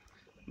the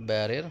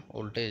barrier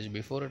voltage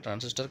before a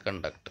transistor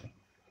conduct.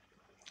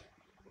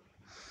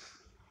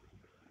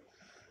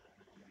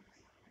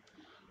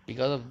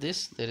 Because of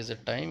this, there is a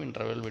time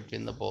interval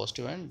between the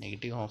positive and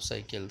negative half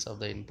cycles of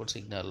the input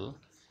signal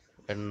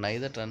when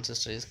neither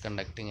transistor is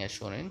conducting as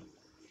shown in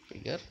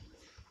figure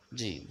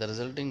G. The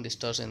resulting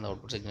distortion in the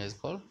output signal is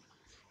called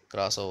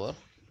crossover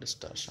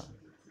distortion.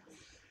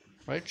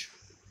 Right?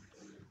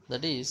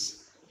 That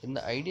is, in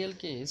the ideal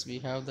case, we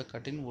have the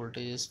cut-in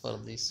voltages for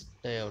these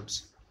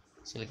diodes,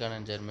 silicon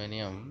and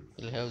germanium,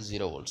 will have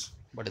 0 volts.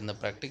 But in the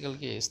practical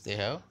case, they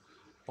have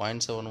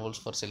 0.7 volts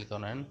for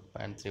silicon and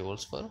 0.3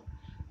 volts for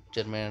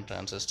germanium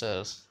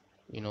transistors.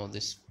 We know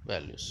these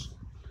values.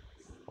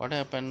 What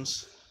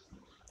happens?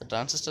 The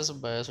transistors are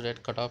biased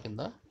at cutoff in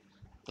the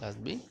class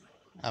B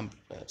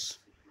amplifiers.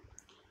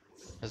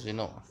 As we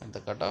know, at the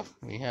cutoff,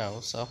 we have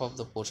half of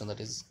the portion, that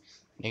is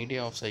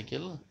negative half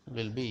cycle,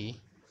 will be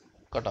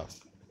cut off.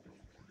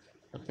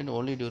 That means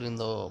only during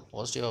the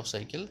positive half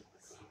cycle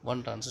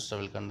one transistor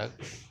will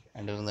conduct,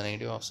 and during the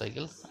negative half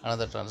cycle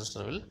another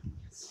transistor will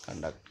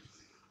conduct.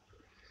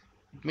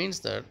 It means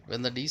that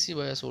when the DC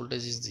bias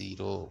voltage is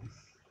 0,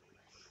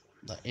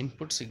 the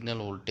input signal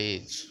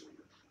voltage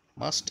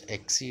must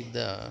exceed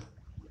the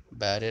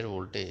barrier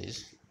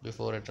voltage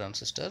before a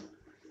transistor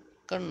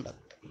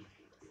conduct.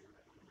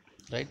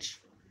 Right?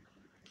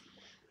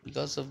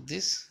 Because of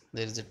this,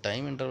 there is a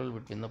time interval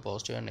between the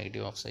positive and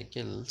negative half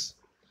cycles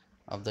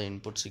of the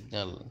input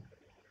signal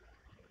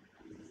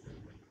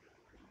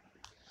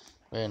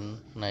when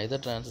neither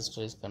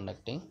transistor is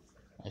conducting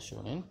as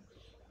shown in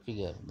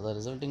figure. The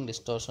resulting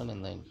distortion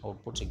in the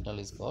output signal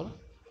is called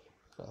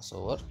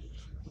crossover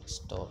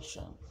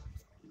distortion.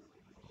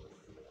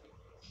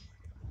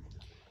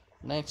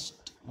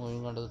 Next,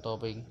 moving on to the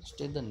topic,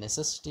 state the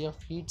necessity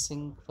of heat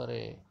sink for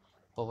a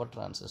power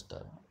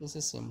transistor. This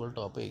is simple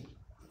topic.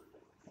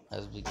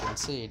 As we can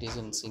say, it is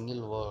in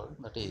single word,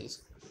 that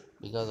is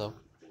because of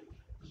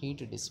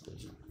heat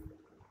dissipation.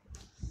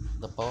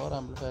 The power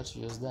amplifiers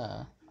use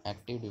the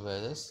active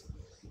devices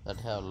that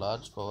have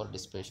large power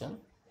dissipation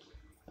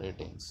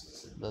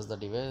ratings. Thus, the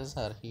devices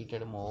are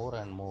heated more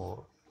and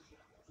more,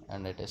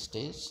 and at a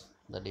stage,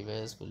 the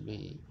device will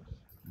be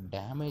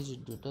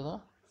damaged due to the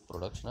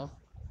production of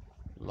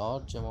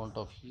large amount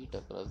of heat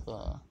across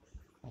the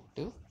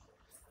active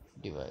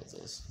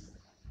devices.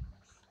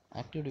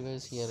 Active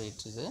device here,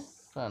 it is a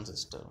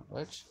transistor,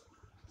 right?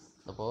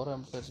 The power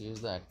amplifiers use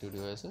the active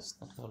devices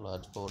that have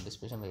large power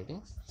dissipation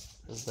ratings.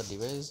 Thus, the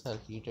devices are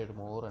heated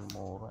more and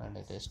more, and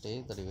at a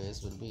stage, the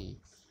device will be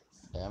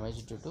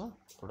damaged due to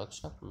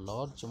production of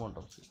large amount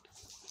of heat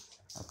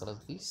across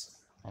these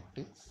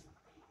active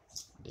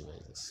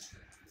devices.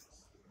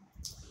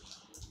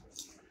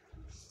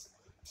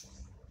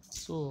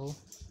 So,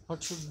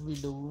 what should we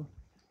do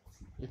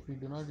if we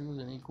do not use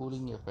any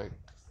cooling effect,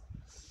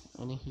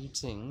 any heat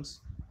sinks?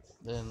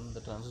 Then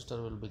the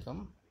transistor will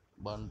become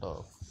burnt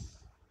off,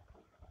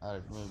 or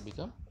it may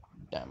become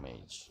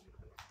damaged.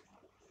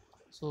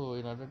 So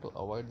in order to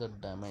avoid the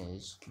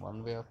damage,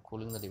 one way of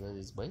cooling the device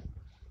is by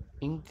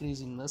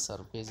increasing the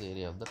surface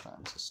area of the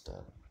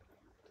transistor.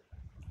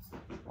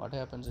 What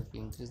happens if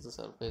you increase the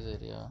surface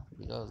area?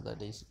 Because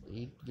that is,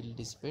 it will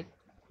dissipate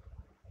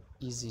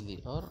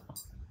easily or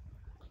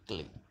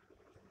quickly.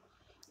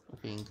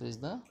 If you increase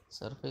the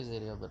surface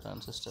area of the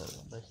transistor,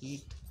 the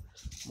heat,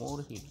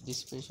 more heat,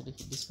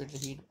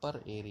 dissipated heat per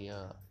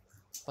area,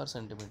 per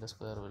centimeter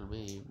square will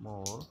be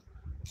more,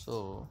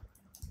 so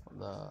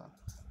the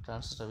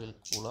transistor will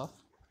cool off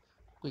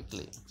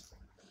quickly.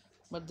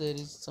 But there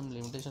is some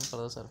limitation for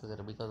the surface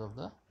area because of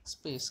the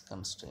space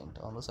constraint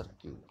on the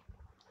circuit.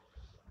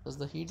 Thus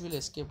the heat will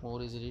escape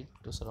more easily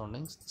to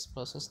surroundings. This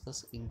process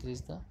thus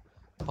increase the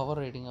power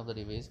rating of the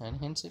device and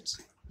hence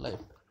its life.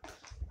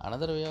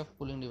 Another way of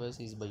cooling device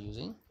is by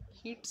using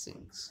heat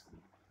sinks.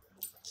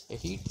 A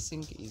heat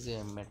sink is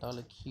a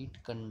metallic heat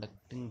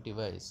conducting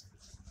device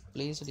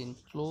placed in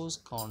close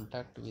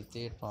contact with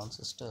a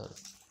transistor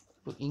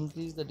to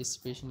increase the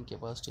dissipation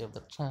capacity of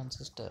the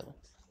transistor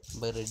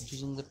by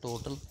reducing the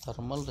total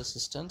thermal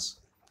resistance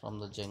from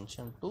the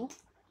junction to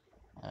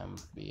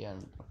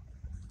ambient.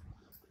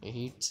 A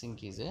heat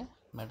sink is a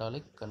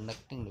metallic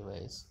conducting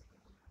device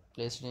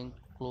placed in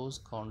close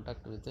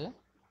contact with a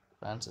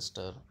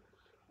transistor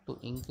to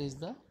increase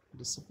the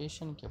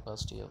dissipation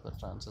capacity of the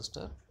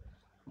transistor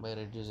by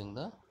reducing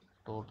the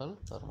total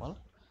thermal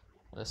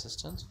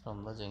resistance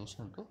from the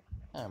junction to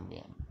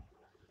ambient.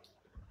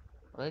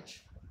 Right?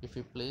 If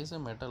you place a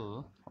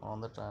metal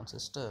on the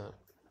transistor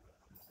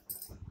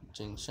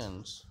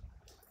junctions,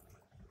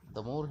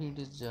 the more heat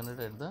is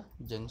generated at the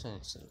junction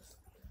itself.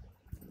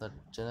 The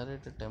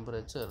generated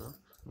temperature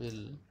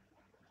will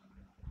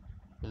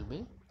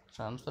be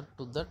transferred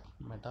to that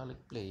metallic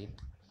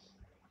plate,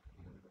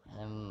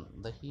 and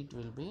the heat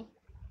will be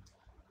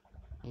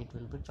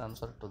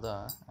transferred to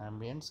the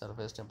ambient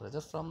surface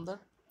temperature from that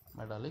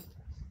metallic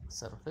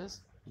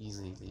surface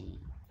easily.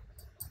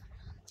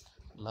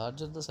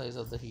 Larger the size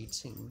of the heat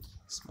sink,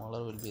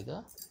 smaller will be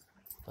the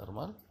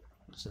thermal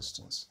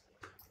resistance.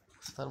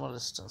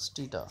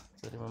 Theta.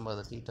 So remember,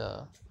 the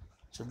theta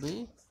should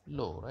be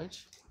low, right?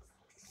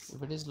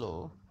 If it is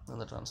low, then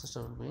the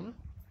transistor will be in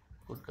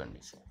good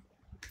condition.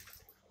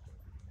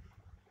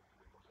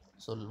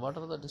 So what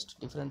are the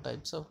different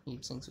types of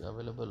heat sinks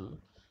available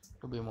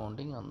to be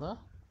mounting on the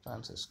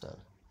transistor?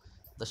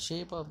 The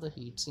shape of the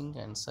heat sink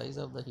and size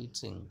of the heat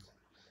sink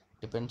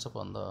depends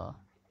upon the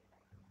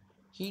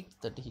heat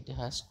that it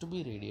has to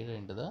be radiated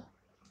into the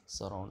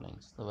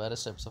surroundings. The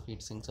various types of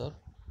heat sinks are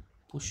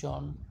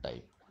push-on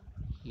type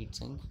heat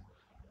sink,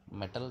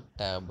 metal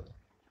tab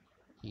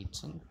heat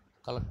sink,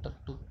 collector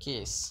to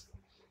case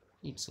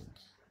heat sink.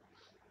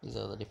 These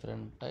are the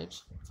different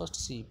types. First,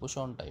 see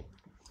push-on type.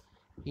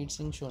 Heat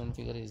sink shown in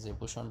figure is a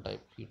push-on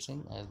type heat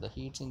sink. As the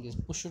heat sink is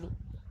pushed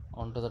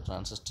onto the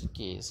transistor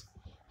case,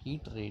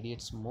 heat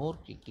radiates more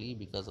quickly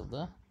because of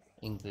the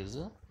increased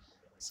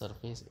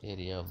surface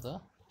area of the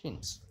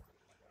fins.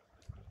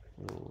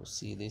 You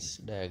see these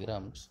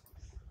diagrams,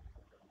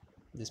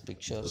 these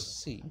pictures.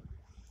 See,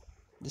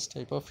 this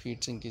type of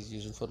heat sink is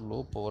used for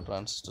low power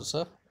transistors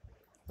of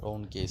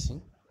round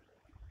casing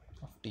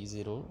of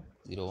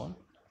T001,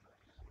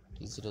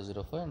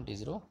 T005 and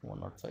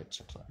T0105,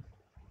 etc.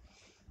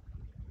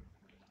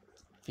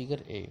 Figure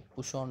A,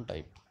 push-on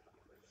type.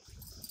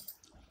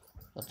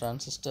 The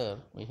transistor,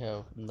 we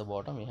have in the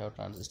bottom we have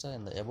transistor,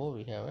 and the above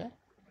we have a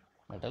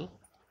metal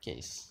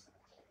case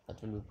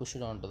that will be pushed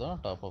onto the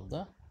top of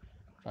the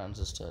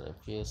transistor.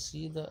 If you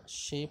see the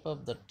shape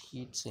of that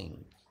heat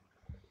sink,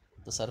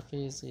 the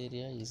surface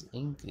area is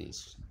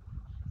increased.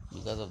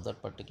 Because of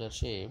that particular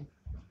shape,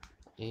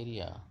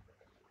 area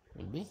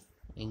will be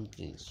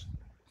increased,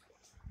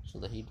 so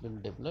the heat will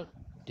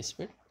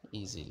dissipate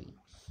easily.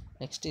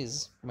 Next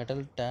is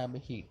metal tab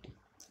heat.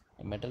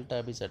 A metal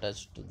tab is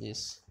attached to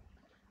this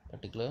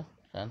particular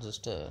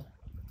transistor.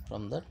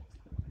 From that,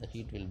 the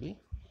heat will be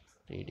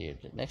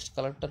radiated. Next,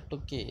 collector to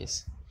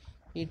case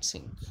heat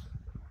sink.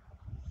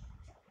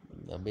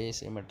 The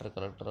base emitter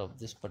collector of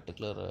this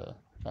particular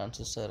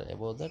transistor,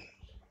 above that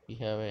we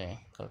have a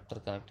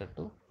collector connected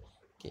to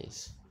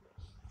case.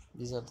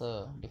 These are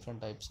the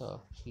different types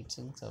of heat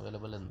sinks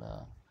available in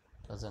the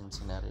present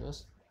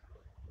scenarios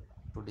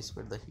to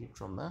dissipate the heat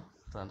from the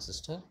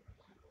transistor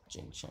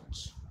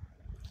junctions.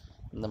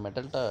 In the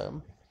metal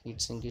tab,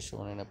 heat sink is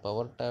shown in a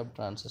power tab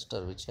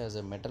transistor which has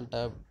a metal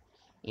tab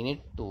in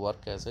it to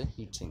work as a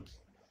heat sink.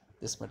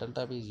 This metal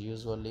tab is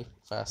usually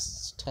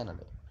fastened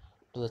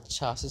to the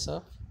chassis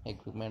of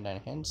equipment, and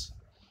hence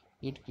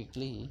it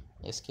quickly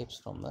escapes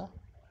from the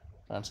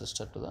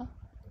transistor to the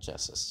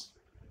chassis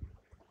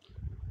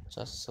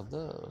of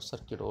the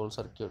circuit, old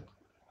circuit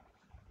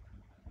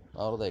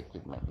or the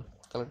equipment.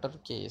 Collector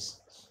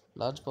case.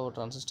 Large power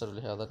transistor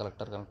will have the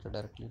collector connected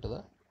directly to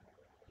the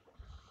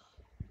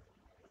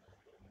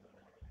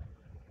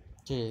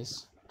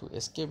case to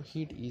escape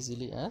heat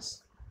easily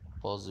as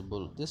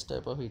possible. This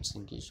type of heat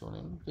sink is shown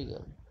in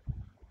figure.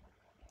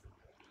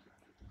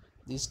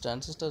 These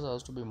transistors are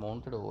to be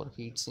mounted over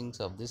heat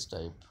sinks of this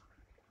type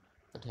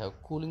that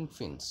have cooling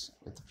fins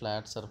with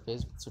flat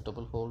surface with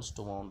suitable holes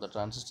to mount the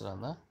transistor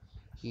on the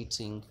heat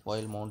sink.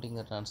 While mounting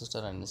the transistor,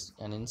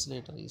 an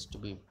insulator is to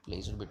be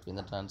placed between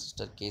the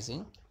transistor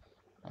casing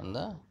and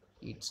the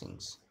heat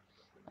sinks.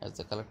 As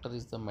the collector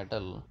is the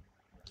metal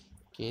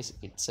case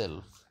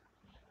itself,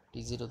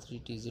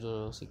 T03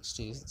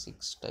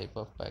 T066 type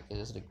of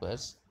packages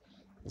requires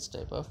this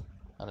type of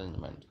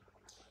arrangement.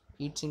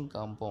 Heatsink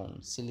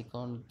compound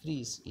silicon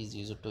grease is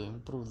used to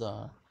improve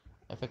the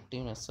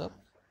effectiveness of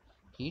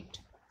heat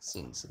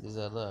sinks. These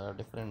are the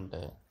different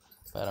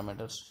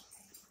parameters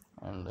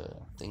and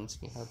things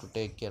we have to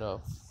take care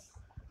of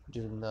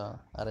during the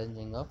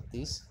arranging of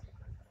these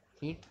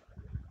heat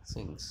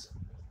sinks.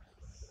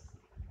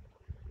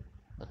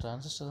 The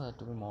transistors are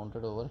to be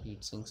mounted over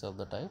heat sinks of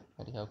the type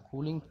that you have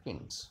cooling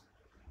pins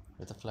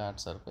with a flat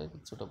surface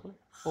with suitable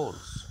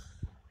holes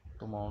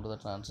to mount the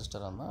transistor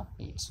on the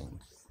heat sink.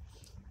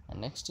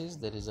 And next is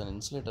there is an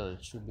insulator.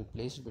 It should be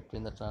placed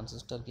between the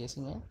transistor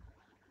casing and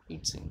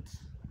heat sink.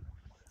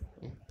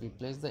 If we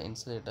place the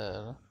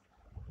insulator,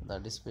 the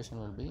dissipation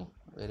will be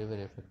very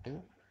effective,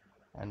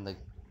 and the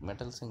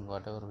metal sink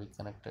whatever we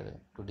connected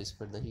to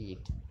dissipate the heat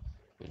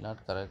will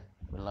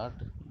not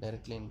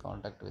directly in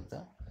contact with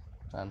the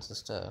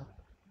transistor,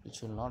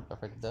 which will not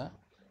affect the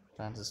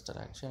transistor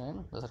action,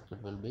 and the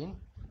circuit will be in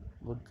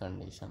good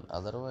condition.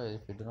 Otherwise,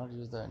 if we do not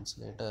use the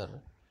insulator,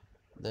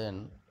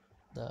 then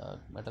the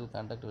metal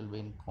contact will be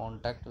in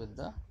contact with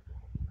the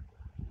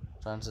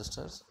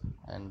transistors,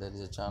 and there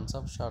is a chance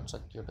of short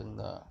circuiting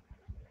the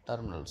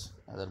terminals,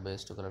 either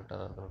base to collector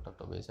or collector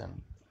to base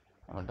and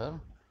emitter,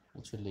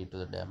 which will lead to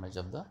the damage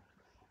of the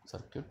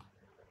circuit.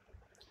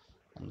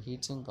 And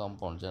heatsink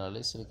compound,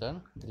 generally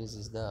silicon grease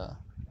is the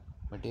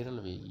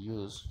material we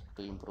use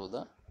to improve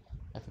the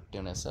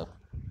effectiveness of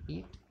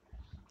heat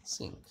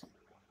sink.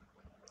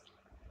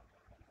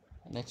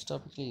 Next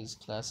topic is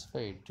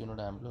classified tuned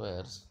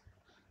amplifiers,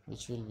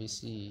 which will we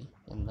see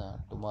in the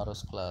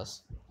tomorrow's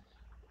class.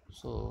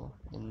 So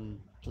in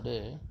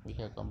today we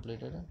have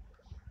completed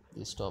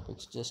these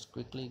topics. Just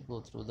quickly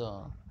go through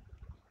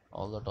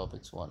all the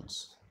topics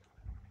once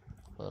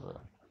for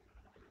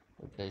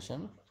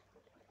preparation.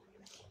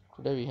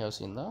 Today we have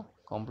seen the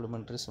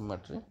complementary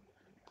symmetry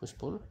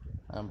push-pull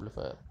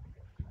amplifier.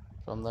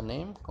 From the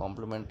name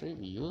complementary,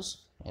 we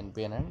use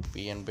NPN and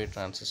PNP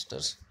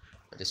transistors,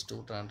 that is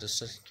two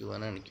transistors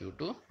Q1 and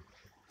Q2,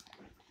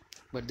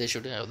 but they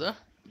should have the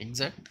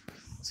exact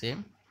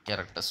same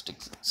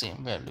characteristics,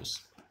 same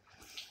values.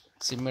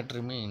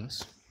 Symmetry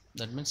means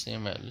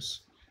same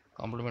values.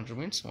 Complementary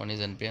means one is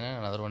NPN and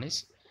another one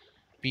is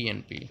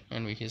PNP,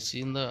 and we have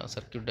seen the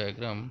circuit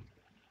diagram.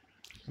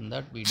 In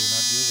that we do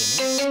not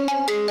use any.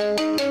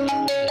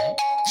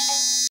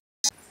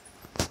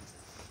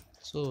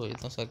 So in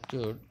the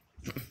circuit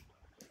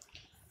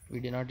we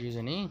do not use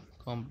any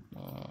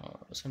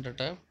center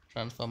type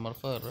transformer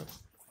for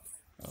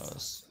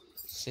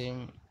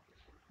same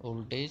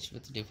voltage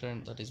with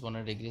different, that is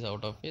 180 degrees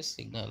out of phase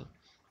signal,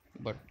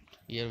 but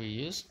here we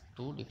use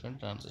two different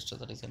transistors,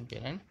 that is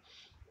NPN and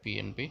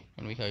PNP,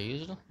 and we have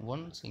used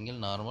one single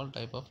normal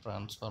type of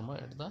transformer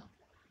at the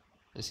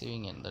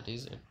receiving end, that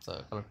is at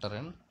the collector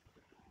end,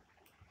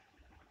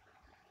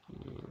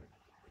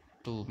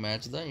 to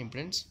match the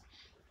impedance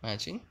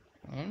matching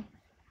and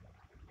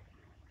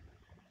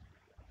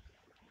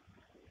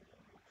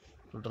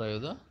to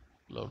drive the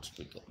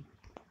loudspeaker.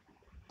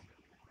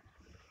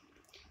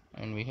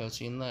 And we have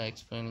seen the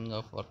explaining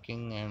of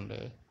working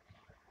and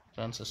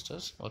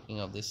transistors, working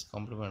of this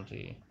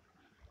complementary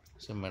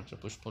symmetry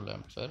push-pull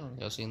amplifier.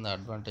 We have seen the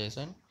advantage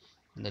and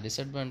the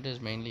disadvantage.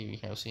 Mainly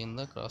we have seen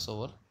the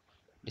crossover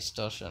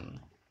distortion.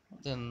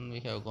 Then we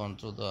have gone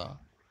through the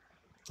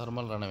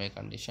thermal runaway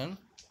condition,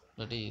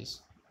 that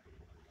is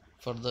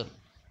further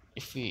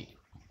if we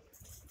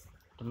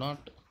do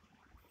not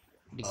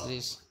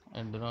decrease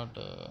and do not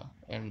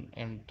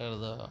enter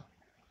the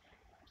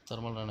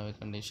thermal runaway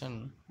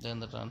condition, then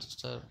the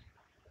transistor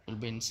will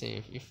be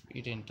unsafe. If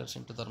it enters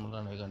into thermal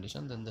runaway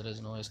condition, then there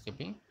is no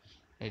escaping.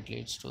 It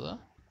leads to the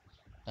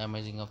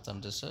damaging of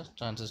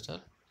transistor.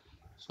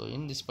 So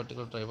in this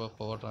particular type of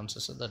power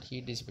transistor, that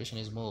heat dissipation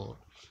is more,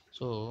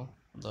 so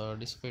the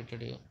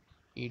dissipated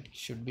heat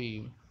should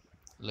be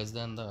less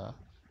than the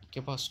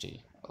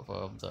capacity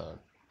of the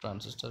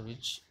transistor,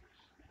 which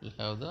will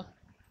have the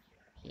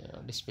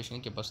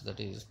dissipation capacity, that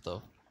is the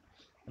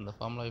in the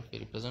formula if we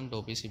represent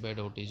dou Pc by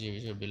dou Tj,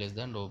 which should be less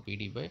than dou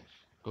Pd by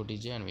dou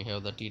Tj, and we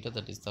have the theta,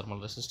 that is thermal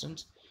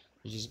resistance,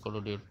 which is equal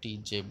to dou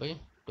Tj by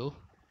dou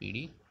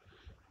Pd,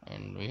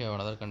 and we have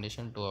another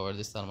condition to avoid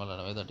this thermal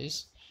runaway, that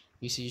is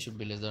Vc should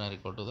be less than or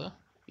equal to the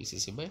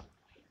Vcc by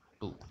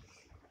 2.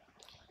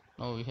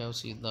 Now we have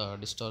seen the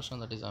distortion,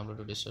 that is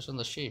amplitude distortion.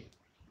 The shape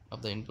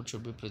of the input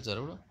should be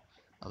preserved,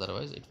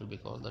 otherwise it will be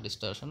called the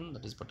distortion,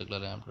 that is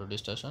particularly amplitude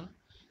distortion.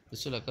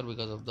 This will occur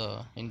because of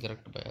the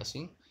incorrect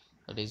biasing,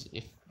 that is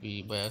if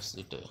we bias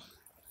it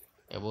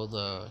above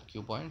the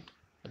Q point,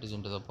 that is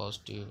into the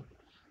positive,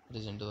 that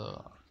is into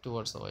the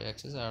towards the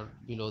y-axis, or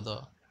below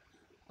the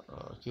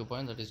Q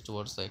point, that is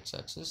towards the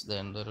x-axis,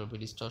 then there will be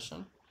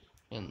distortion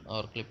in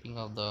or clipping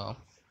of the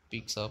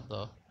peaks of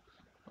the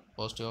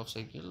positive of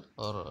cycle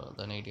or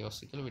the negative of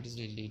cycle, which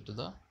will lead to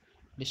the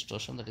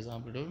distortion, that is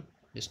amplitude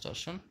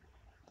distortion.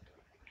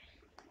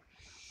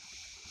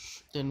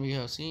 Then we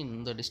have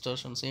seen the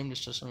distortion, same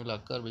distortion will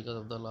occur because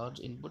of the large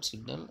input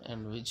signal,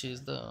 and which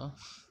is the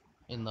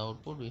in the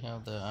output we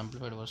have the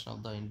amplified version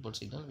of the input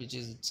signal, which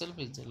is itself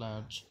is a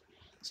large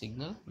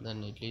signal.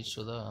 Then it leads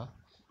to the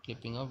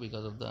clipping off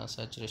because of the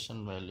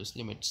saturation values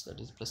limits, that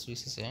is plus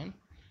VCC and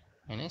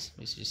minus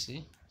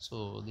VCC.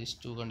 So these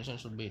two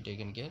conditions should be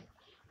taken care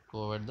to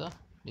avoid the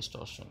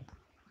distortion.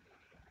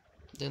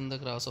 Then the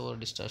crossover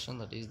distortion,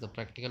 that is the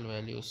practical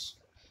values,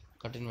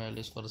 cut-in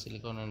values for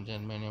silicon and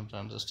germanium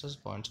transistors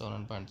 0.7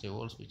 and 0.3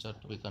 volts, which are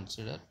to be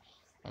considered,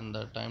 and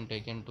the time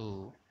taken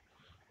to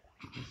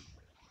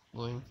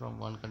going from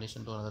one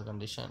condition to another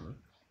condition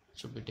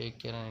should be taken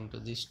care into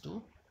these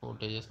two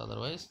voltages,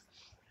 otherwise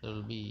there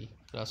will be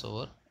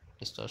crossover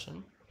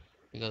distortion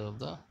because of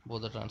the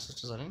both the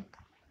transistors are in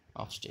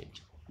off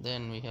state.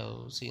 Then we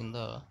have seen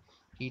the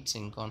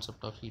heatsink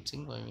concept of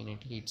heatsink, why we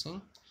need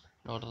heatsink,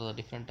 what are the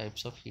different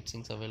types of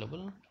heatsinks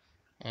available,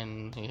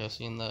 and we have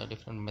seen the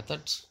different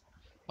methods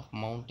of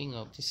mounting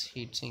of this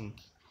heatsink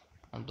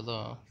onto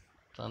the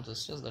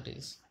transistors, that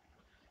is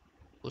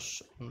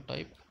push on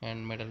type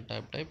and metal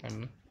type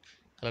and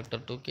collector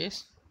 2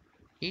 case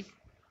heat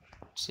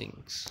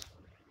sinks.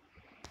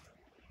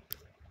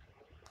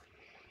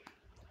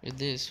 With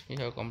this we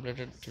have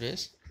completed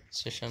today's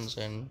sessions,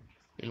 and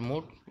we'll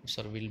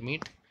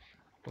meet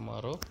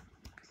tomorrow.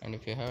 And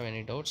if you have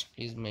any doubts,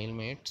 please mail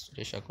me at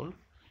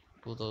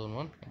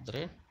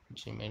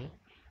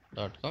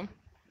sureshakul2001@gmail.com.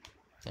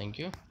 Thank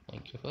you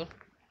for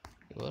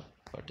your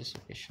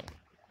participation.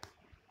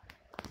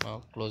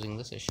 Now closing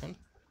the session.